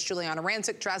pair it with this Juliana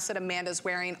Rancic dress that Amanda's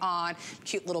wearing on.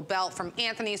 Cute little belt from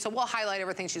Anthony. So we'll highlight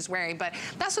everything she's wearing. But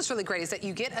that's what's really great is that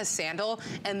you get a sandal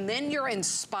and then you're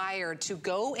inspired to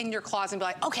go in your closet and be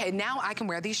like, okay, now I can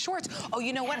wear these shorts. Oh,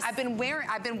 you know what? I've been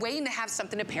waiting to have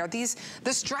something to pair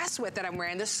this dress with that I'm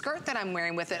wearing, this skirt that I'm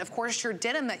wearing with it. Of course, your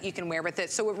denim that you can wear with it.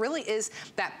 So it really is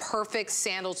that perfect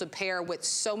sandal to pair with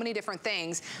so many different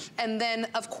things. And then,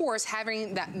 of course,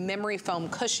 having that memory foam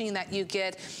cushioning that you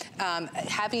get,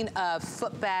 having a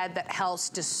footbed that helps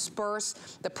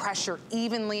disperse the pressure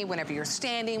evenly whenever you're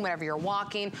standing, whenever you're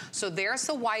walking. So there's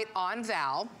the white on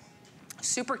Val.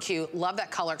 Super cute, love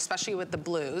that color, especially with the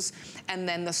blues. And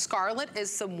then the scarlet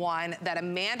is the one that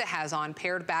Amanda has on,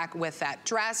 paired back with that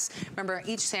dress. Remember,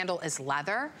 each sandal is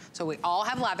leather, so we all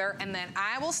have leather. And then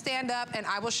I will stand up and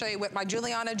I will show you with my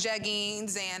Juliana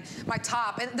jeggings and my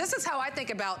top. And this is how I think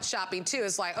about shopping too.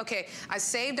 It's like, okay, I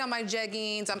saved on my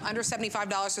jeggings, I'm under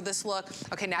 $75 for this look.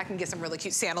 Okay, now I can get some really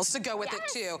cute sandals to go with it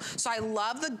too. So I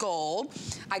love the gold.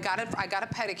 I got a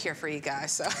pedicure for you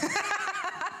guys, so.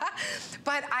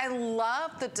 But I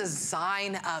love the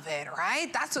design of it,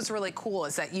 right? That's what's really cool,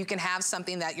 is that you can have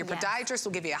something that your podiatrist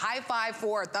will give you a high five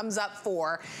for, a thumbs up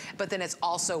for, but then it's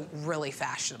also really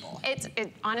fashionable.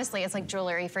 Honestly, it's like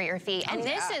jewelry for your feet. And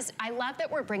this is, I love that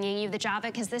we're bringing you the Java,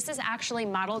 because this is actually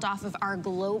modeled off of our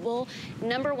global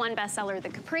 #1 bestseller, the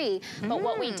Capri. But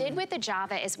what we did with the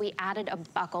Java is we added a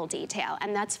buckle detail,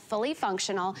 and that's fully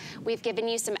functional. We've given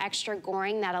you some extra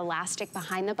goring, that elastic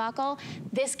behind the buckle.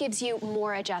 This gives you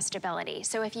more adjustability.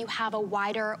 So if you have a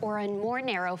wider or a more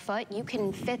narrow foot, you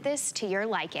can fit this to your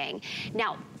liking.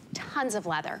 Now, tons of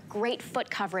leather, great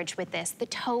foot coverage with this. The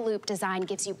toe loop design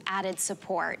gives you added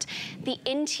support. The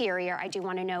interior, I do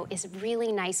want to note, is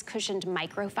really nice cushioned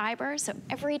microfiber. So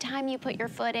every time you put your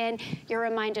foot in, you're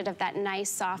reminded of that nice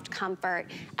soft comfort.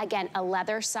 Again, a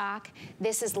leather sock.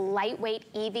 This is lightweight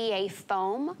EVA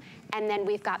foam. And then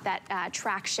we've got that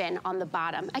traction on the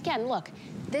bottom. Again, look,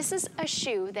 this is a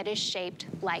shoe that is shaped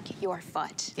like your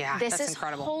foot. Yeah, this that's is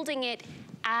incredible. Holding it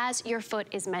as your foot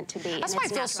is meant to be. That's why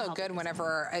it feels so good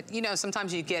whenever, you know,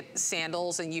 sometimes you get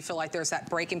sandals and you feel like there's that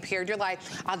breaking period. You're like,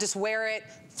 I'll just wear it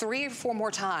 3 or 4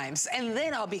 more times, and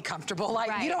then I'll be comfortable.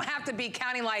 Like, you don't have to be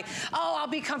counting like, oh, I'll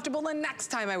be comfortable the next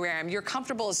time I wear them. You're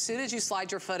comfortable as soon as you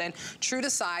slide your foot in, true to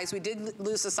size. We did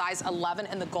lose the size 11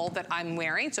 in the gold that I'm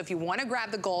wearing, so if you want to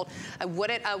grab the gold, I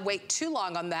wouldn't wait too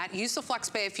long on that. Use the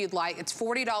FlexPay if you'd like. It's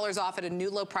 $40 off at a new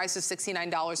low price of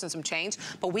 $69 and some change,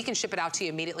 but we can ship it out to you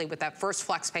immediately with that first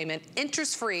flex payment,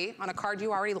 interest-free on a card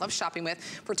you already love shopping with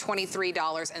for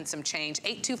 $23 and some change.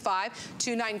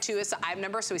 825-292 is the item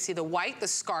number, so we see the white, the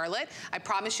scarlet. I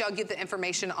promise you I'll give the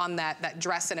information on that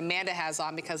dress that Amanda has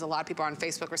on, because a lot of people on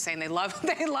Facebook are saying they love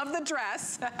the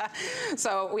dress.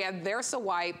 So we have there's the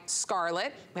white,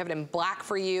 scarlet, we have it in black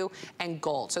for you, and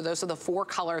gold. So those are the 4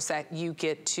 colors that you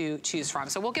get to choose from.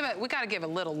 So we gotta give a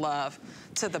little love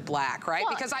to the black, right?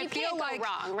 Well, because I feel like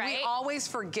we always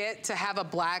forget to have a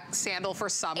black sandal for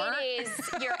summer. It is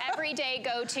your everyday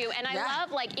go-to, and I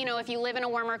love, like, you know, if you live in a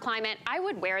warmer climate, I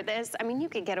would wear this. I mean, you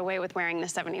could get away with wearing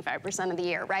this 75% of the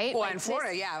year, right? Well, like in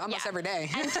Florida, almost every day.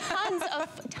 And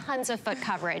tons of foot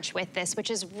coverage with this, which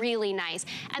is really nice.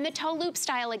 And the toe loop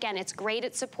style, again, it's great,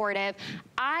 it's supportive.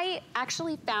 I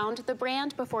actually found the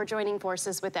brand before joining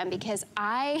forces with them because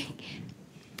I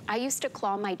used to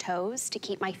claw my toes to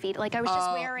keep my feet, like I was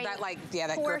just wearing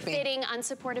poor-fitting,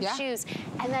 unsupportive shoes.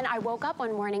 And then I woke up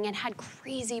one morning and had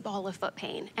crazy ball of foot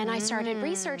pain. And I started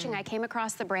researching, I came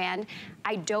across the brand.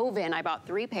 I dove in, I bought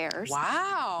 3 pairs.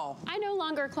 Wow. I no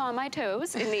longer claw my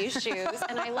toes in these shoes,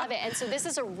 and I love it. And so this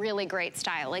is a really great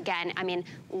style. Again, I mean,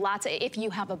 if you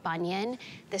have a bunion,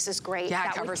 this is great. Yeah,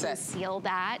 that would conceal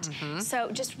that. So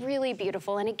just really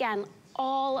beautiful. And again,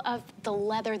 all of the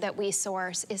leather that we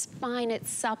source is fine, it's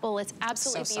supple, it's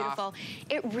absolutely beautiful.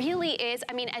 It really is.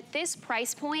 I mean, at this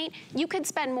price point, you could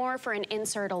spend more for an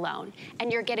insert alone, and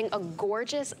you're getting a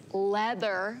gorgeous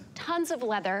leather, tons of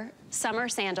leather summer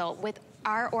sandal with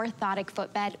our orthotic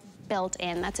footbed built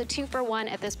in. That's a 2-for-1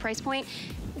 at this price point.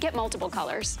 Get multiple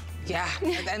colors. Yeah,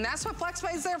 and that's what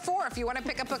FlexPay is there for. If you want to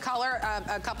pick up a color,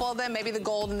 a couple of them, maybe the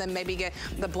gold, and then maybe get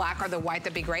the black or the white,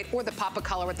 that'd be great. Or the pop of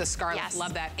color with the scarlet. Yes.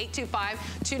 Love that.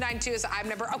 825-292 is the item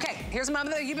number. Okay, here's a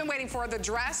moment that you've been waiting for. The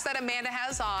dress that Amanda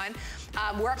has on.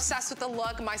 We're obsessed with the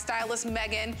look. My stylist,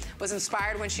 Megan, was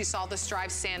inspired when she saw the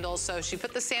striped sandals. So she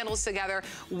put the sandals together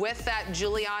with that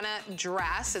Juliana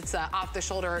dress. It's an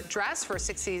off-the-shoulder dress for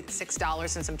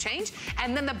 $66 and some change.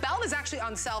 And then the belt is actually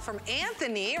on sale from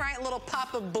Anthony, right? A little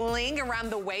pop of bling around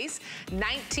the waist,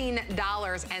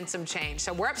 $19 and some change.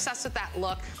 So we're obsessed with that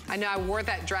look. I know I wore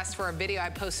that dress for a video I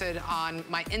posted on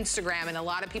my Instagram, and a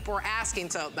lot of people were asking,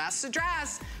 so that's the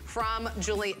dress from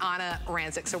Juliana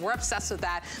Rancic. So we're obsessed with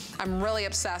that. I'm really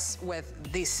obsessed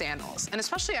with these sandals, and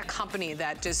especially a company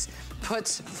that just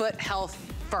puts foot health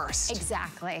first.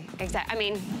 Exactly. I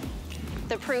mean,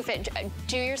 the proof,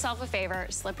 do yourself a favor,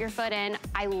 slip your foot in.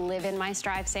 I live in my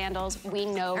Strive sandals. We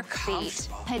know feet.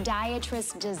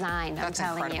 Podiatrist design, I'm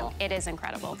telling you. It is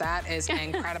incredible. That is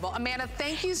incredible. Amanda,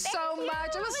 thank you so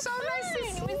much. It was so nice to see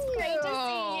you. It was great to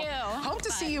see you. Hope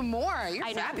to see you more. You're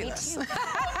fabulous. Me too.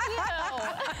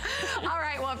 Thank you. All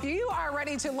right, well, if you are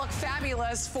ready to look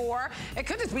fabulous for, it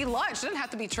could just be lunch. It doesn't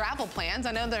have to be travel plans.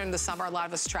 I know that in the summer, a lot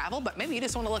of us travel, but maybe you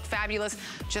just want to look fabulous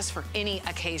just for any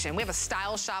occasion. We have a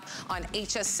style shop on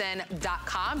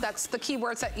HSN.com. That's the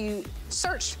keywords that you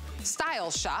search. Style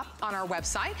shop on our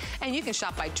website, and you can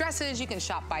shop by dresses, you can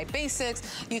shop by basics,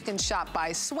 you can shop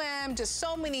by swim, just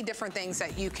so many different things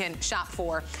that you can shop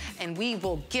for, and we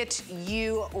will get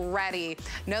you ready.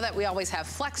 Know that we always have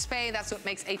FlexPay. That's what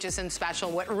makes HSN special.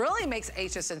 What really makes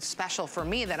HSN special for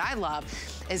me that I love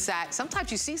is that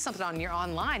sometimes you see something on your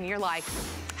online and you're like,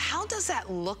 how does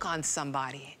that look on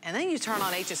somebody? And then you turn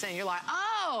on HSN and you're like,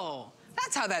 oh,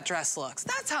 that's how that dress looks.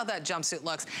 That's how that jumpsuit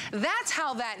looks. That's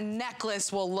how that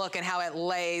necklace will look and how it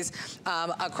lays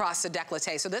across the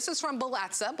décolleté. So this is from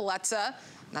Bellezza. Bellezza,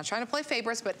 not trying to play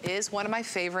favorites, but is one of my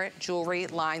favorite jewelry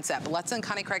lines at Bellezza and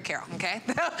Connie Craig Carroll, okay?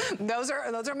 those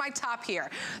are my top here.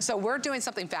 So we're doing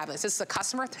something fabulous. This is a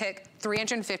customer pick.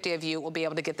 350 of you will be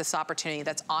able to get this opportunity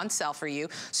that's on sale for you.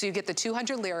 So you get the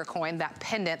 200 lira coin, that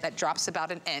pendant that drops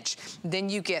about an inch. Then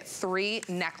you get 3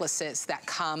 necklaces that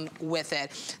come with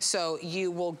it. So you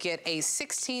will get a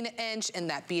 16-inch in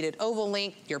that beaded oval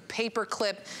link, your paper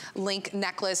clip link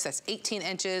necklace that's 18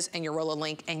 inches, and your roller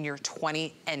link and your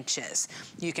 20 inches.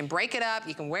 You can break it up.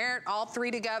 You can wear it all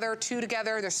 3 together, 2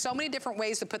 together. There's so many different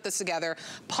ways to put this together.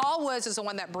 Paul Woods is the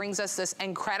one that brings us this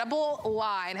incredible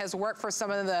line, has worked for some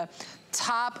of the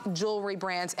top jewelry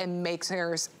brands and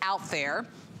makers out there.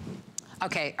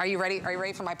 Okay, are you ready? Are you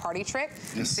ready for my party trick?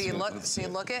 Yes, so you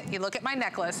look at my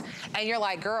necklace, and you're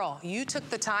like, girl, you took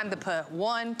the time to put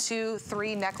 1, 2,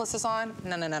 3 necklaces on?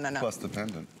 No. Plus the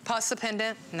pendant. Plus the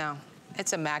pendant? No,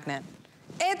 it's a magnet.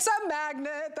 It's a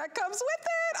magnet that comes with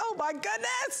it. Oh my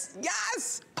goodness.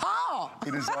 Yes, Paul.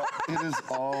 It is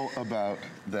all about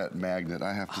that magnet,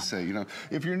 I have to say. You know,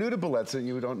 if you're new to Bellezza and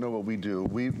you don't know what we do,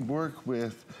 we work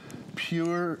with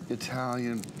pure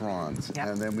Italian bronze. Yep.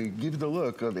 And then we give you the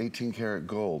look of 18 karat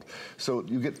gold. So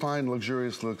you get fine,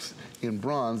 luxurious looks in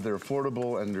bronze. They're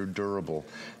affordable and they're durable.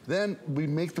 Then we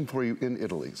make them for you in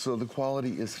Italy. So the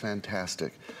quality is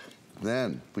fantastic.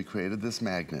 Then we created this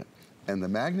magnet. And the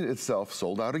magnet itself,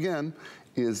 sold out again,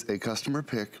 is a customer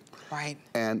pick. Right.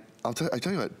 And I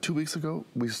tell you what, 2 weeks ago,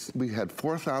 we had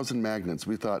 4,000 magnets.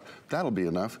 We thought, that'll be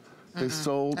enough. They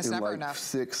sold in like enough.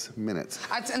 6 minutes.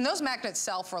 And those magnets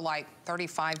sell for like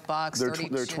 35 bucks, they're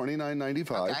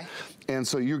 $29.95. Okay. And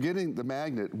so you're getting the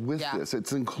magnet with this.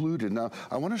 It's included. Now,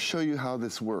 I want to show you how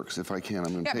this works, if I can.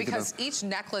 I'm going to take it off. because each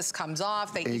necklace comes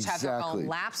off. They each have their own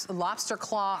lobster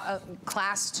claw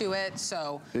clasp to it.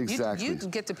 So you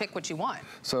get to pick what you want.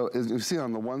 So as you see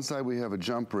on the one side, we have a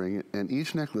jump ring, and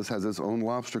each necklace has its own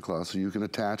lobster claw. So you can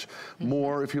attach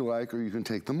more if you like, or you can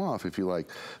take them off if you like.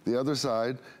 The other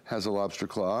side has a lobster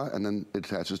claw, and then it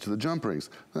attaches to the jump rings.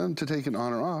 Then to take it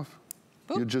on or off,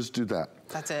 you just do that.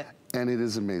 That's it. And it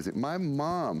is amazing. My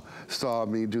mom saw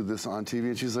me do this on TV,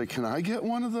 and she's like, can I get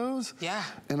one of those? Yeah.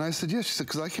 And I said, yes. She said,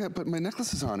 because I can't put my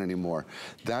necklaces on anymore.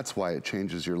 That's why it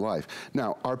changes your life.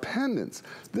 Now, our pendants.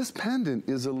 This pendant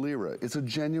is a lira. It's a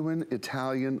genuine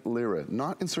Italian lira,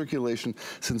 not in circulation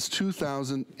since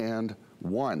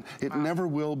 2001. It never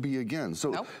will be again.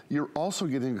 So you're also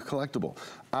getting a collectible.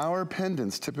 Our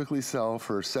pendants typically sell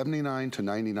for $79 to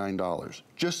 $99,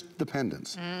 just the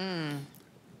pendants.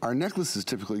 Our necklaces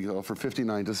typically go for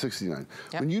 $59 to $69.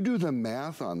 When you do the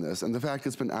math on this, and the fact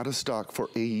it's been out of stock for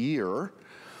a year,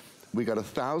 we got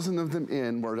 1,000 of them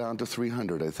in. We're down to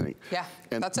 300, I think. Yeah,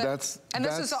 and that's it. And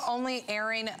this is the only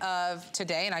airing of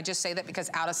today, and I just say that because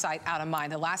out of sight, out of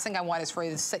mind. The last thing I want is for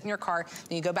you to sit in your cart,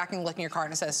 and you go back and look in your cart,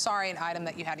 and it says, sorry, an item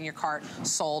that you had in your cart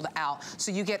sold out.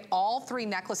 So you get all 3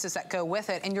 necklaces that go with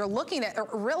it, and you're looking at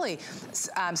really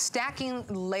stacking,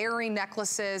 layering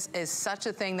necklaces is such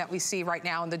a thing that we see right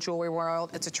now in the jewelry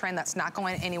world. It's a trend that's not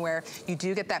going anywhere. You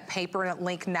do get that paper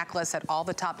link necklace that all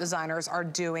the top designers are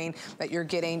doing that you're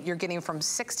getting from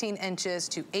 16 inches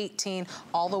to 18,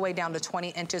 all the way down to 20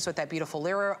 inches with that beautiful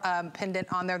lira pendant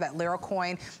on there, that lira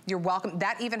coin. You're welcome.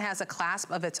 That even has a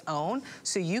clasp of its own,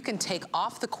 so you can take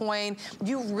off the coin.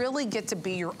 You really get to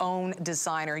be your own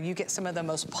designer. You get some of the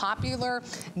most popular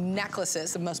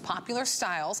necklaces, the most popular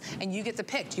styles, and you get to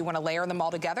pick. Do you want to layer them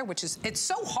all together, which is, it's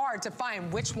so hard to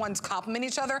find which ones complement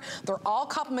each other. They're all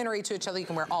complementary to each other. You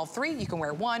can wear all 3, you can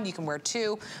wear 1, you can wear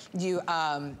 2. You,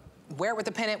 wear it with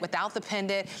the pendant, without the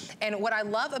pendant. And what I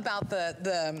love about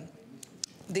the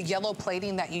yellow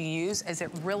plating that you use is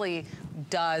it really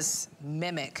does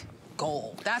mimic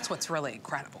gold. That's what's really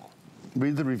incredible.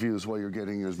 Read the reviews while you're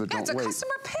getting yours, but don't wait. It's a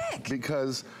customer pick.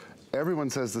 Because everyone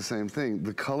says the same thing.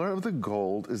 The color of the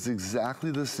gold is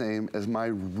exactly the same as my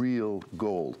real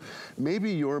gold.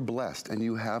 Maybe you're blessed and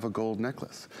you have a gold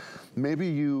necklace. Maybe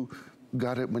you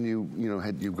got it when you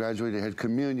graduated, had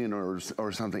communion or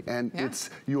something, and it's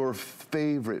your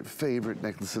favorite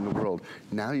necklace in the world.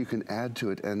 Now you can add to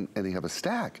it, and you have a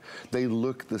stack. They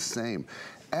look the same.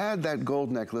 Add that gold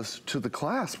necklace to the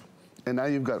clasp. And now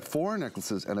you've got 4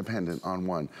 necklaces and a pendant on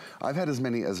one. I've had as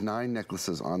many as 9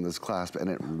 necklaces on this clasp, and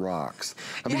it rocks.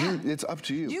 I mean, it's up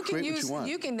to you. You can create what you want.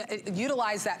 You can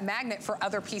utilize that magnet for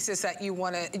other pieces that you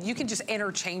want to. You can just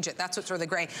interchange it. That's what's really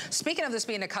great. Speaking of this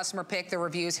being a customer pick, the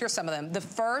reviews, here's some of them. The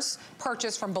first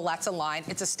purchase from Bellezza line,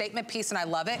 it's a statement piece, and I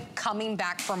love it. Coming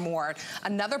back for more.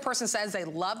 Another person says they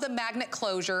love the magnet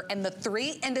closure and the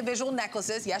 3 individual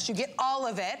necklaces. Yes, you get all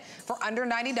of it for under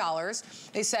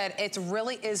 $90. They said it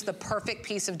really is the perfect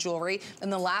piece of jewelry. And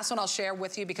the last one I'll share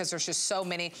with you because there's just so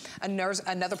many.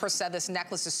 Another person said this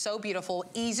necklace is so beautiful,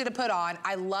 easy to put on.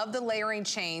 I love the layering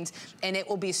chains, and it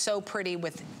will be so pretty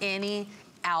with any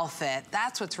outfit.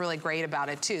 That's what's really great about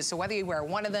it too. So whether you wear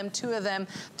 1 of them, 2 of them,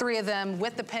 3 of them,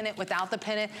 with the pendant, without the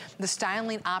pendant, the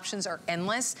styling options are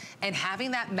endless, and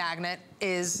having that magnet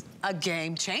is a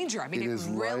game changer. I mean, it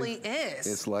really is.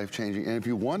 It's life-changing. And if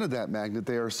you wanted that magnet,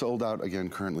 they are sold out again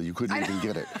currently. You couldn't even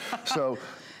get it. So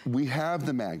we have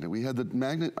the magnet. We have the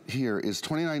magnet here is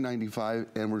 $29.95,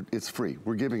 and it's free.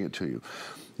 We're giving it to you.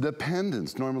 The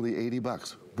pendants, normally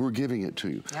 $80. We're giving it to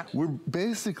you. Yep. We're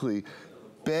basically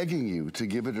begging you to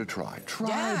give it a try.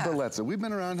 Try Bellezza. We've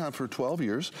been around now for 12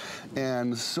 years,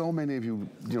 and so many of you,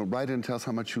 write in and tell us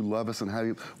how much you love us and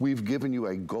how we've given you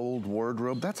a gold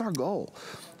wardrobe. That's our goal.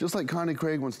 Just like Connie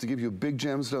Craig wants to give you big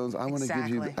gemstones, I want to give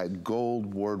you a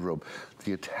gold wardrobe,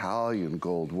 the Italian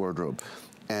gold wardrobe.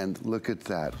 And look at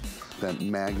that. That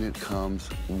magnet comes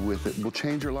with it. Will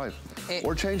change your life.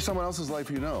 Or change someone else's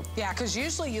life you know. Yeah, because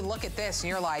usually you look at this and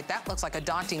you're like, that looks like a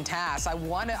daunting task. I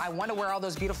want to wear all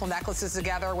those beautiful necklaces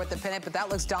together with the pendant, but that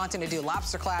looks daunting to do.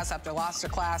 Lobster class after lobster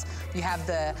class. You have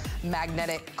the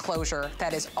magnetic closure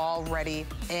that is already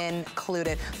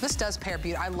included. This does pair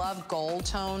beauty. I love gold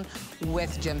tone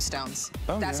with gemstones.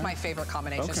 Oh, that's my favorite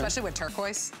combination, especially with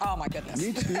turquoise. Oh my goodness.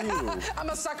 Me too. I'm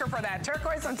a sucker for that.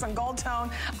 Turquoise and some gold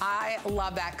tone. I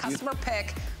love that. Customer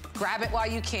pick. Grab it while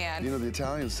you can. You know, the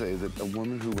Italians say that a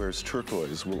woman who wears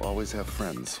turquoise will always have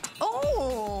friends.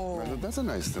 Oh! Right, that's a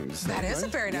nice thing to say. That is a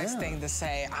very nice thing to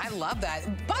say. I love that.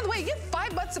 By the way, you get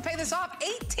 $5 to pay this off.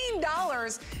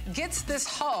 $18 gets this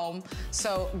home.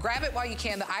 So grab it while you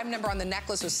can. The item number on the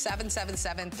necklace was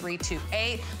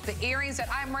 777328. The earrings that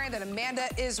I'm wearing, that Amanda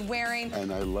is wearing.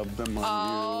 And I love them on you.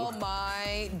 Oh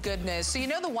my goodness. So you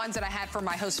know the ones that I had for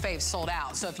my host faves sold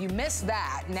out. So if you missed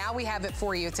that, now we have it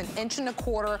for you. It's an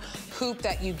 1.25" hoop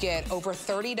that you get, over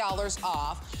 $30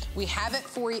 off. We have it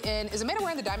for you in, is Amanda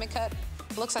wearing the diamond cut?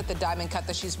 It looks like the diamond cut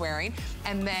that she's wearing.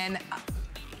 And then,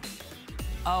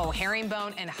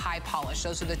 herringbone and high polish.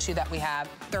 Those are the two that we have,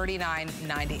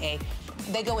 $39.98.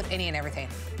 They go with any and everything.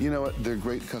 You know what? They're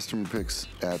great customer picks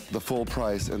at the full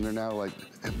price, and they're now like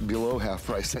below half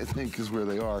price, I think, is where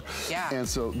they are. Yeah. And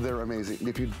so they're amazing.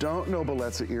 If you don't know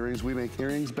Bellezza earrings, we make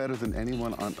earrings better than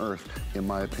anyone on earth, in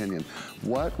my opinion.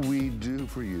 What we do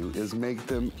for you is make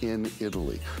them in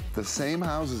Italy. The same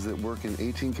houses that work in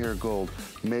 18-karat gold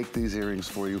make these earrings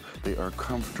for you. They are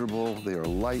comfortable, they are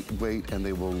lightweight, and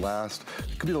they will last.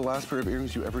 It could be the last pair of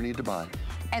earrings you ever need to buy.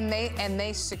 And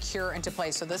they secure into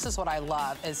place. So this is what I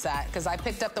love, is that, because I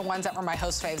picked up the ones that were my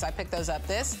host faves, I picked those up.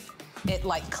 It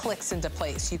like clicks into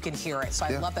place. You can hear it. So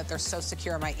I love that they're so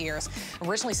secure in my ears.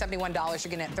 Originally $71, you're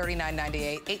getting it at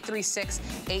 $39.98.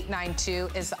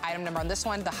 836-892 is the item number on this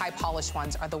one. The high polished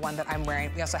ones are the one that I'm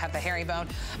wearing. We also have the herringbone.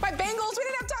 My bangles, we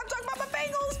didn't have time to talk about my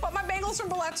bangles, but my bangles from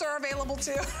Bellezza are available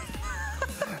too.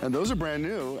 And those are brand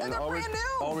new. And they're brand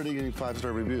new. Already getting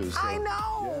 5-star reviews. So, I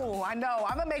know, I know.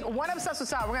 I'm gonna make one Obsessed with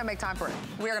Style. We're gonna make time for it.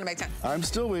 We are gonna make time. I'm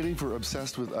still waiting for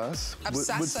Obsessed with Us.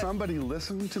 Would somebody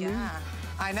listen to me? Yeah,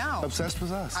 I know. Obsessed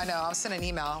with Us. I know, I'll send an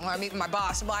email. When I meet my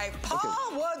boss, I'm like,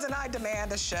 Paul Woods and I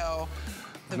demand a show.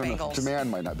 The bangles.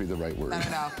 Demand might not be the right word. I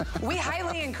don't know. We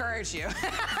highly encourage you.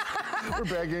 We're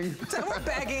begging. We're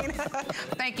begging.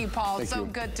 Thank you, Paul. Thank you.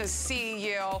 Good to see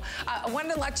you. I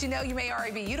wanted to let you know you may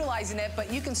already be utilizing it,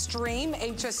 but you can stream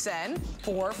HSN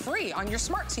for free on your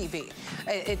smart TV.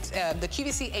 It's the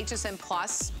QVC HSN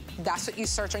Plus. That's what you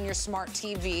search on your smart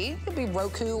TV. It could be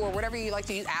Roku or whatever you like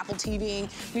to use, Apple TV.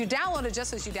 You download it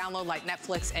just as you download like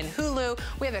Netflix and Hulu.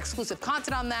 We have exclusive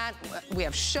content on that. We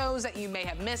have shows that you may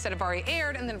have missed that have already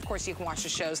aired. And then, of course, you can watch the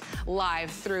shows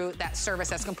live through that service.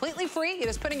 That's completely free. You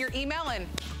just put in your email and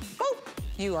boop,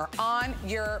 you are on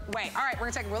your way. All right, we're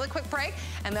going to take a really quick break,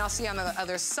 and then I'll see you on the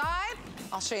other side.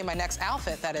 I'll show you my next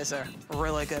outfit that is a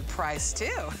really good price,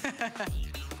 too.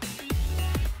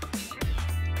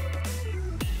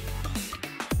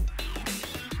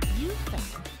 You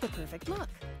found the perfect look.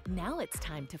 Now it's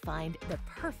time to find the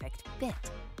perfect fit.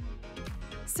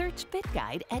 Search Fit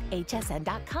Guide at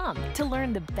hsn.com to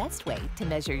learn the best way to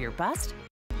measure your bust,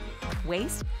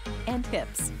 waist, and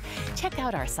hips. Check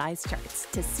out our size charts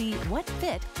to see what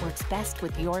fit works best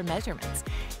with your measurements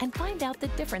and find out the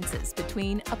differences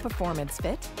between a performance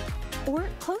fit or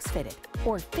close-fitted,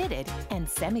 or fitted and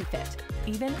semi-fit,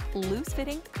 even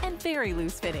loose-fitting and very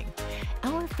loose-fitting.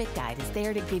 Our Fit Guide is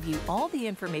there to give you all the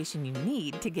information you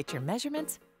need to get your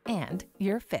measurements and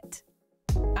your fit.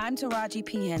 I'm Taraji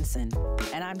P. Henson,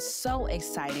 and I'm so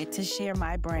excited to share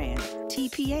my brand,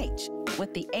 TPH,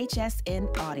 with the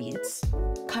HSN audience.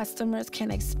 Customers can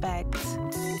expect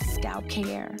scalp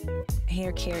care.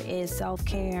 Hair care is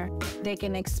self-care. They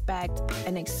can expect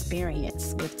an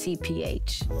experience with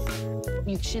TPH.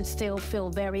 You should still feel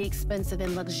very expensive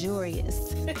and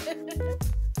luxurious.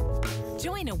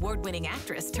 Join award-winning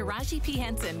actress Taraji P.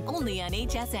 Henson, only on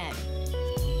HSN.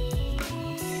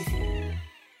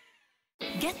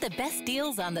 Get the best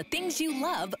deals on the things you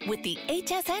love with the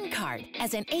HSN card.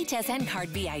 As an HSN card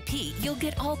VIP, you'll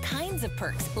get all kinds of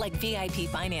perks, like VIP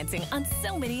financing on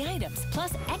so many items,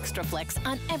 plus extra flex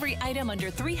on every item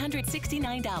under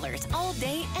 $369 all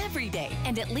day, every day,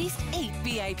 and at least 8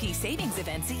 VIP savings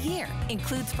events a year.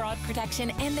 Includes fraud protection,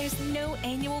 and there's no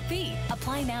annual fee.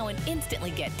 Apply now and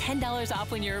instantly get $10 off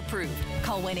when you're approved.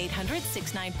 Call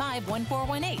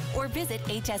 1-800-695-1418 or visit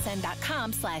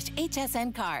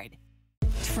hsn.com/HSN card.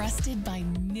 Trusted by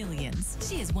millions,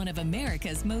 she is one of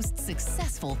America's most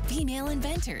successful female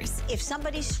inventors. If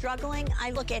somebody's struggling,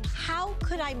 I look at how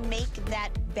could I make that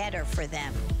better for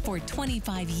them. For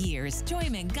 25 years, Joy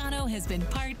Mangano has been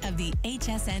part of the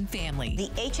HSN family. The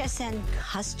HSN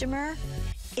customer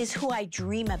is who I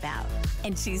dream about.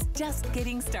 And she's just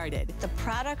getting started. The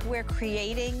product we're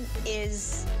creating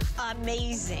is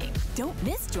amazing. Don't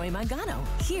miss Joy Mangano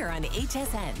here on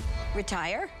HSN.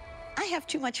 Retire? I have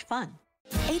too much fun.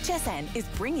 HSN is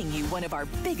bringing you one of our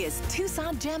biggest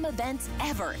Tucson Gem events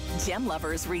ever. Gem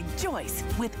lovers rejoice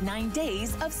with 9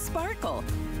 days of sparkle.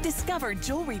 Discover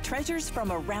jewelry treasures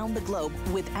from around the globe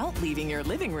without leaving your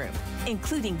living room,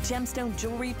 including gemstone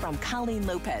jewelry from Colleen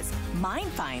Lopez, mine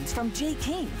finds from Jay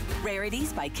King,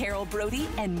 rarities by Carol Brody,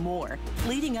 and more,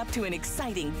 leading up to an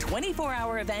exciting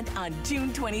 24-hour event on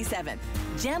June 27th.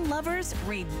 Gem lovers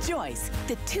rejoice.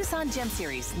 The Tucson Gem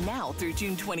Series now through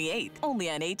June 28th, only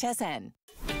on HSN.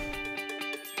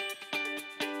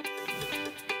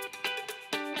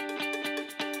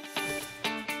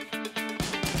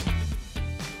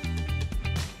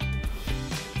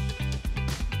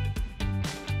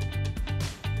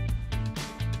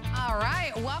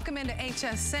 Welcome into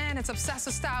HSN. It's Obsessed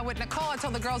with Style with Nicole. I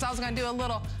told the girls I was going to do a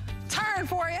little turn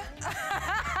for you.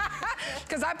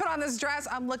 Because I put on this dress,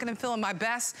 I'm looking and feeling my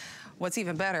best. What's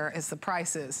even better is the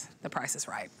price is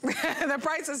right. The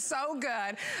price is so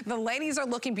good. The ladies are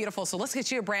looking beautiful, so let's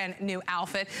get you a brand new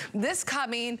outfit. This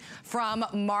coming from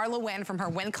Marla Wynn from her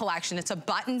Wynn collection. It's a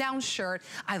button-down shirt.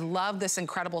 I love this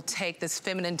incredible take, this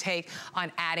feminine take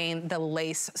on adding the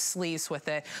lace sleeves with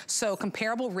it. So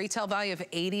comparable retail value of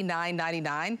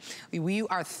 $89.99. We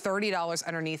are $30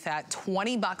 underneath that.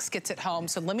 20 bucks gets it home.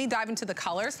 So let me dive into the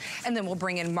colors, and then we'll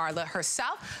bring in Marla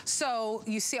herself. So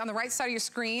you see on the right side of your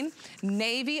screen,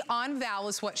 navy on Val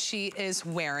is what she is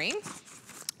wearing.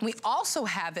 We also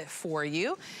have it for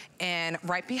you, and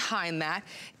right behind that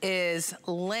is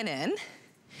linen.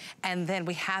 And then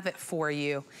we have it for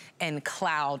you in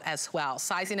cloud as well.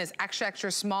 Sizing is extra,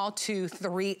 extra small to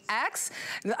 3X.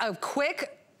 A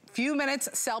quick few minutes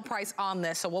sell price on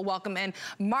this, so we'll welcome in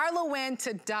Marla Wynn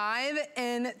to dive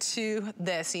into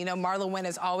this. You know, Marla Wynn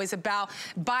is always about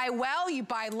buy well, you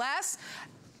buy less.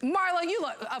 Marla,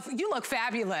 you look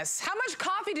fabulous. How much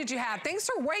coffee did you have? Thanks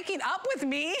for waking up with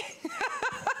me.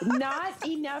 Not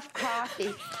enough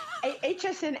coffee.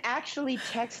 HSN actually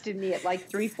texted me at like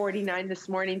 3:49 this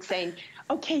morning saying,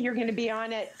 okay, you're going to be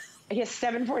on at, I guess,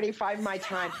 7:45 my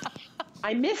time.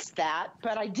 I missed that,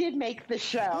 but I did make the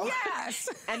show. Yes.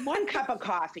 And 1 cup of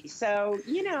coffee. So,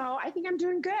 you know, I think I'm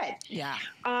doing good. Yeah.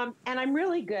 And I'm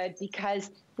really good because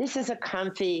this is a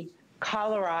comfy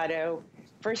Colorado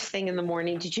first thing in the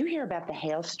morning. Did you hear about the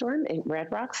hailstorm in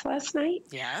Red Rocks last night?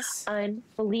 Yes.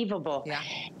 Unbelievable. Yeah.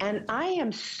 And I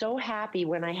am so happy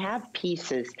when I have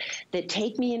pieces that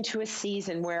take me into a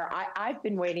season where I've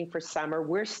been waiting for summer.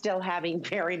 We're still having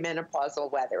very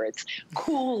menopausal weather. It's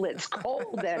cool, it's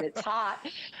cold, and it's hot.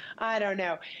 I don't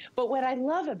know. But what I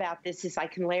love about this is I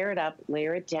can layer it up,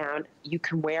 layer it down. You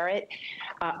can wear it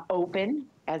open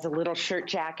as a little shirt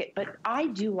jacket, but I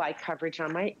do like coverage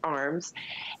on my arms,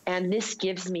 and this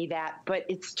gives me that, but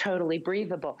it's totally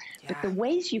breathable. Yeah. But the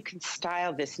ways you can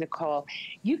style this, Nicole,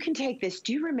 you can take this.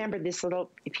 Do you remember this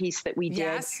little piece that we did?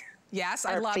 Yes, yes,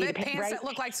 I love it. Pants right? that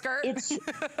look like skirt. It's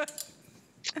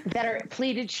that are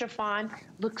pleated chiffon,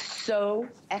 looks so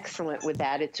excellent with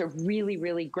that. It's a really,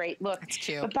 really great look. That's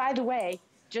cute. But by the way,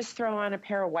 just throw on a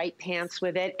pair of white pants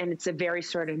with it, and it's a very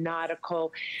sort of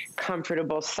nautical,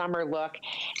 comfortable summer look.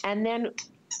 And then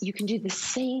you can do the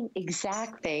same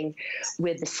exact thing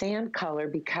with the sand color,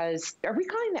 because, are we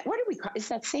calling that, what do we call, is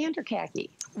that sand or khaki?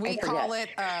 We call it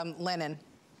linen.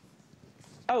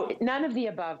 Oh, none of the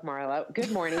above, Marla.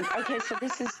 Good morning. Okay, so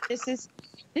this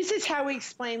is how we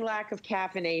explain lack of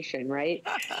caffeination, right?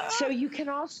 So you can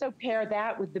also pair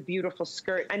that with the beautiful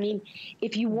skirt. I mean,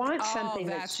 if you want something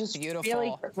that's just beautiful,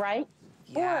 really, right?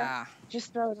 Yeah. Or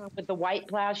just throw it on with the white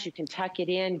blouse. You can tuck it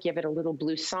in, give it a little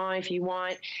blouson if you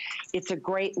want. It's a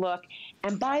great look.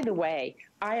 And by the way,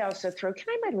 I also throw, can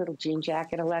I have my little jean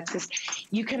jacket, Alexis?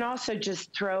 You can also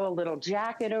just throw a little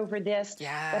jacket over this.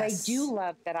 Yes. But I do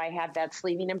love that I have that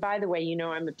sleeving. And by the way, you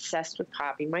know I'm obsessed with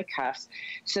popping my cuffs.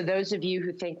 So those of you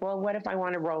who think, well, what if I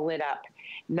want to roll it up?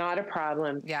 Not a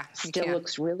problem. Yeah, Still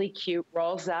looks really cute,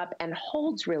 rolls up, and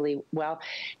holds really well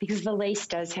because the lace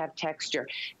does have texture.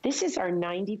 This is our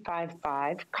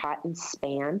 95.5 cotton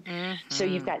span. Mm-hmm. So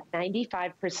you've got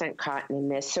 95% cotton in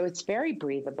this. So it's very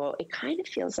breathable. It kind of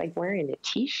feels like wearing a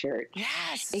t-shirt.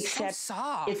 Yes, except so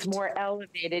soft. It's more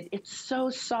elevated. It's so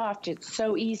soft. It's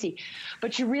so easy.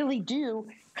 But you really do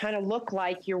kind of look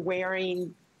like you're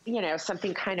wearing you know,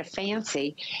 something kind of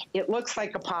fancy. It looks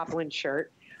like a poplin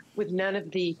shirt with none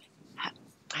of the,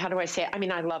 how do I say it? I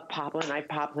mean, I love poplin. I have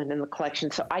poplin in the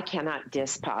collection, so I cannot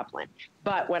diss poplin.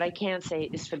 But what I can say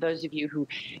is for those of you who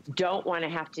don't want to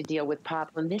have to deal with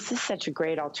poplin, this is such a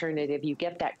great alternative. You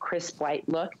get that crisp white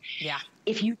look. Yeah.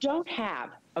 If you don't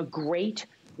have a great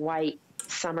white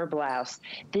summer blouse,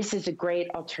 this is a great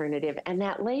alternative, and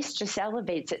that lace just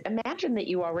elevates it. Imagine that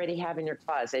you already have in your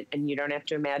closet, and you don't have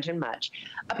to imagine much,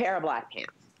 a pair of black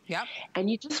pants. Yep. And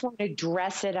you just want to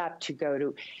dress it up to go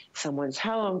to someone's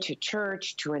home, to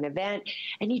church, to an event,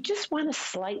 and you just want to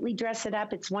slightly dress it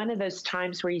up. It's one of those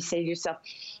times where you say to yourself,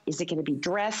 is it going to be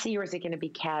dressy or is it going to be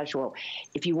casual?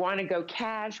 If you want to go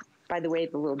casual, by the way,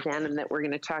 the little denim that we're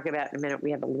going to talk about in a minute,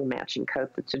 we have a little matching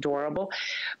coat that's adorable,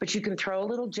 but you can throw a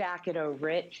little jacket over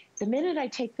it. The minute I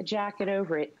take the jacket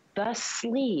over it, the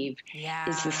sleeve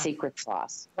is the secret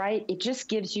sauce, right? It just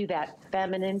gives you that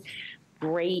feminine,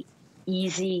 great,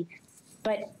 easy,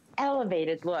 but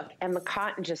elevated look, and the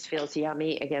cotton just feels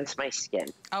yummy against my skin.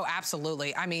 Oh,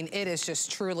 absolutely. I mean, it is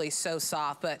just truly so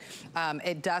soft, but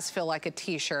it does feel like a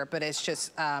t-shirt, but it's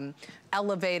just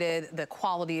elevated. The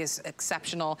quality is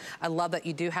exceptional. I love that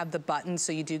you do have the buttons,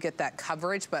 so you do get that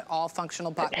coverage, but all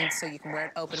functional buttons, so you can wear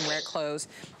it open, wear it closed.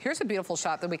 Here's a beautiful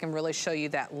shot that we can really show you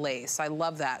that lace. I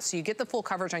love that. So you get the full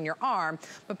coverage on your arm,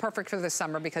 but perfect for the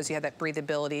summer because you have that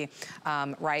breathability,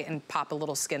 right, and pop a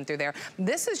little skin through there.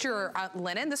 This is your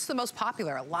linen. This is the most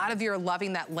popular. A lot of you are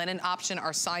loving that linen option.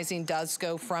 Our sizing does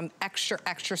go from extra,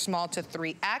 extra small to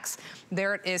 3X.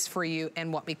 There it is for you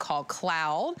in what we call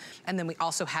cloud, and then we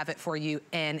also have it for you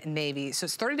in navy. So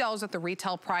it's $30 at the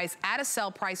retail price, at a sale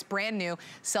price, brand new.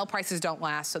 Sale prices don't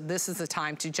last, so this is the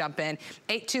time to jump in.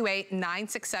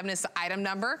 828-967 is the item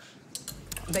number.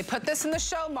 They put this in the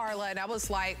show, Marla, and I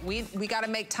was like, we got to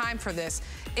make time for this.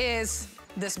 Is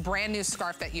this brand new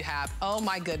scarf that you have. Oh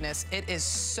my goodness, it is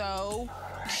so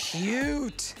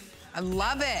cute. I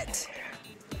love it.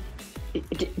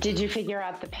 Did you figure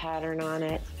out the pattern on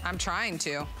it? I'm trying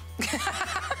to.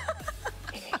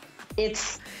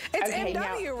 It's okay,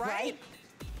 MW, now, right?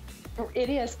 It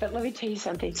is, but let me tell you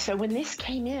something. So when this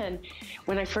came in,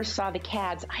 when I first saw the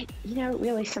CADs, you know,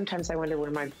 really sometimes I wonder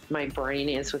where my brain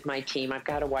is with my team. I've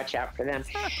got to watch out for them.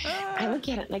 I look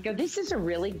at it and I go, this is a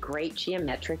really great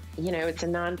geometric, you know, it's a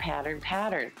non-pattern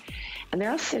pattern. And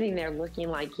they're all sitting there looking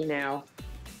like, you know,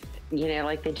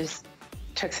 like they just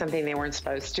took something they weren't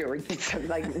supposed to, or did something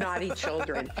like naughty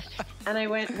children. And I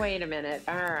went, wait a minute.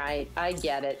 All right, I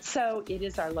get it. So it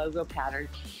is our logo pattern,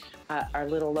 our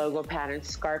little logo pattern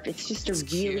scarf. It's just a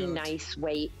really nice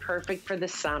weight, perfect for the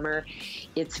summer.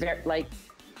 It's very, like,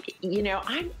 you know,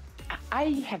 I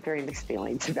have very mixed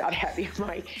feelings about having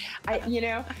you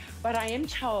know, but I am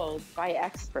told by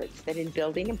experts that in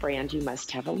building a brand, you must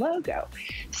have a logo.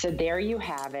 So there you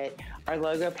have it, our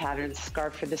logo pattern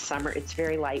scarf for the summer. It's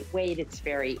very lightweight, it's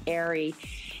very airy,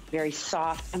 very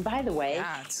soft. And by the way,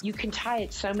 you can tie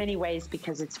it so many ways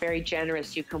because it's very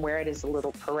generous. You can wear it as a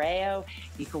little pareo.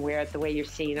 You can wear it the way you're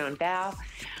seeing on Val.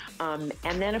 And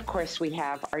then, of course, we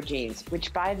have our jeans,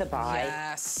 which, by the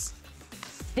by,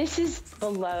 this is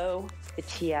below the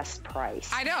TS price.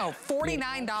 I know,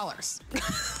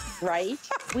 $49. Right?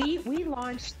 We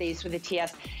launched these with the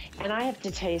TS, and I have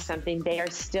to tell you something. They are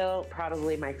still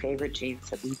probably my favorite jeans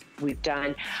that we've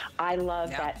done. I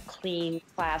love that clean,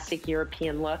 classic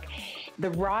European look. The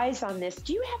rise on this,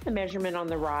 do you have the measurement on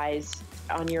the rise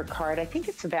on your card? I think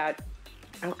it's about,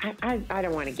 I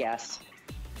don't want to guess.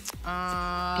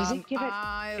 Does it give it,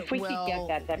 if we could get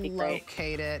that, that'd be great.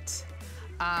 Locate it.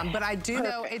 But I do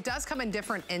know it does come in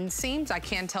different inseams. I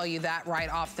can tell you that right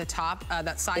off the top.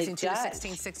 That sizing 2 to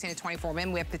 16, 16 to 24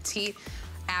 men. We have petite,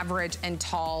 average, and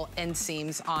tall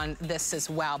inseams on this as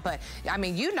well. But I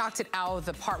mean, you knocked it out of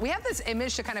the park. We have this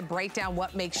image to kind of break down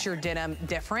what makes your denim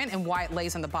different and why it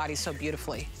lays on the body so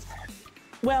beautifully.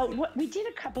 Well, we did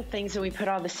a couple things, and we put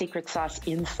all the secret sauce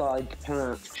inside the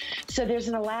pants. So there's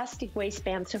an elastic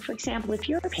waistband. So for example, if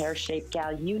you're a pear-shaped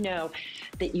gal, you know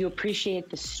that you appreciate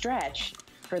the stretch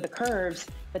for the curves,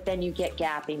 but then you get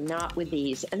gapping, not with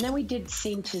these. And then we did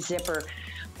seam to zipper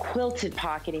quilted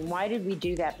pocketing. Why did we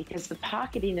do that? Because the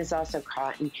pocketing is also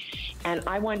cotton, and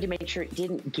I wanted to make sure it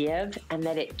didn't give and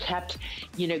that it kept,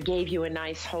 you know, gave you a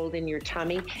nice hold in your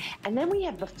tummy. And then we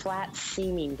have the flat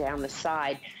seaming down the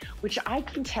side, which I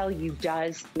can tell you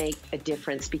does make a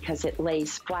difference because it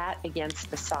lays flat against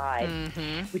the side,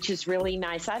 which is really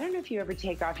nice. I don't know if you ever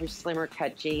take off your slimmer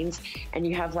cut jeans and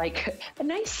you have like a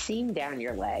nice seam down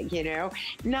your leg, you know,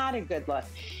 not a good look.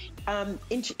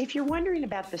 If you're wondering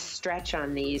about the stretch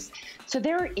on these, so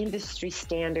there are industry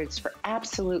standards for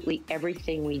absolutely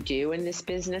everything we do in this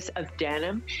business of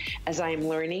denim, as I am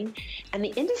learning. And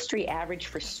the industry average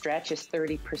for stretch is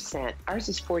 30%. Ours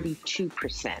is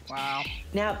 42%. Wow.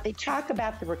 Now, they talk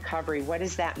about the recovery. What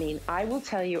does that mean? I will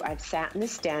tell you, I've sat in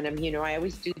this denim. You know, I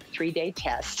always do the 3-day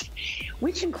test,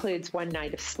 which includes 1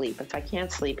 night of sleep. If I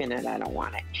can't sleep in it, I don't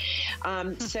want it.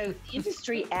 So the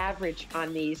industry average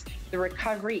on these, the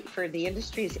recovery for the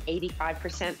industry is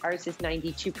 85%. Ours is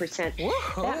 92%.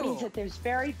 Whoa. That means that there's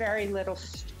very, very little.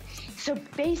 So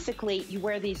basically, you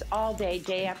wear these all day,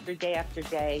 day after day after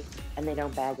day, and they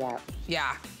don't bag out.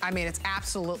 Yeah, I mean, it's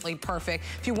absolutely perfect.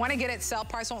 If you want to get it, sale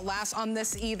price won't last on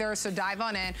this either, so dive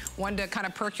on in. One to kind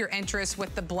of perk your interest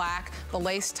with the black, the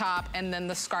lace top, and then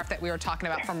the scarf that we were talking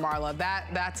about from Marla.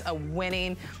 That's a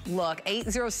winning look.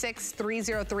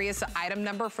 806-303 is the item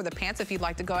number for the pants if you'd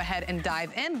like to go ahead and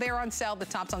dive in. They're on sale, the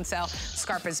top's on sale,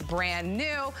 scarf is brand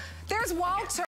new. There's Walter.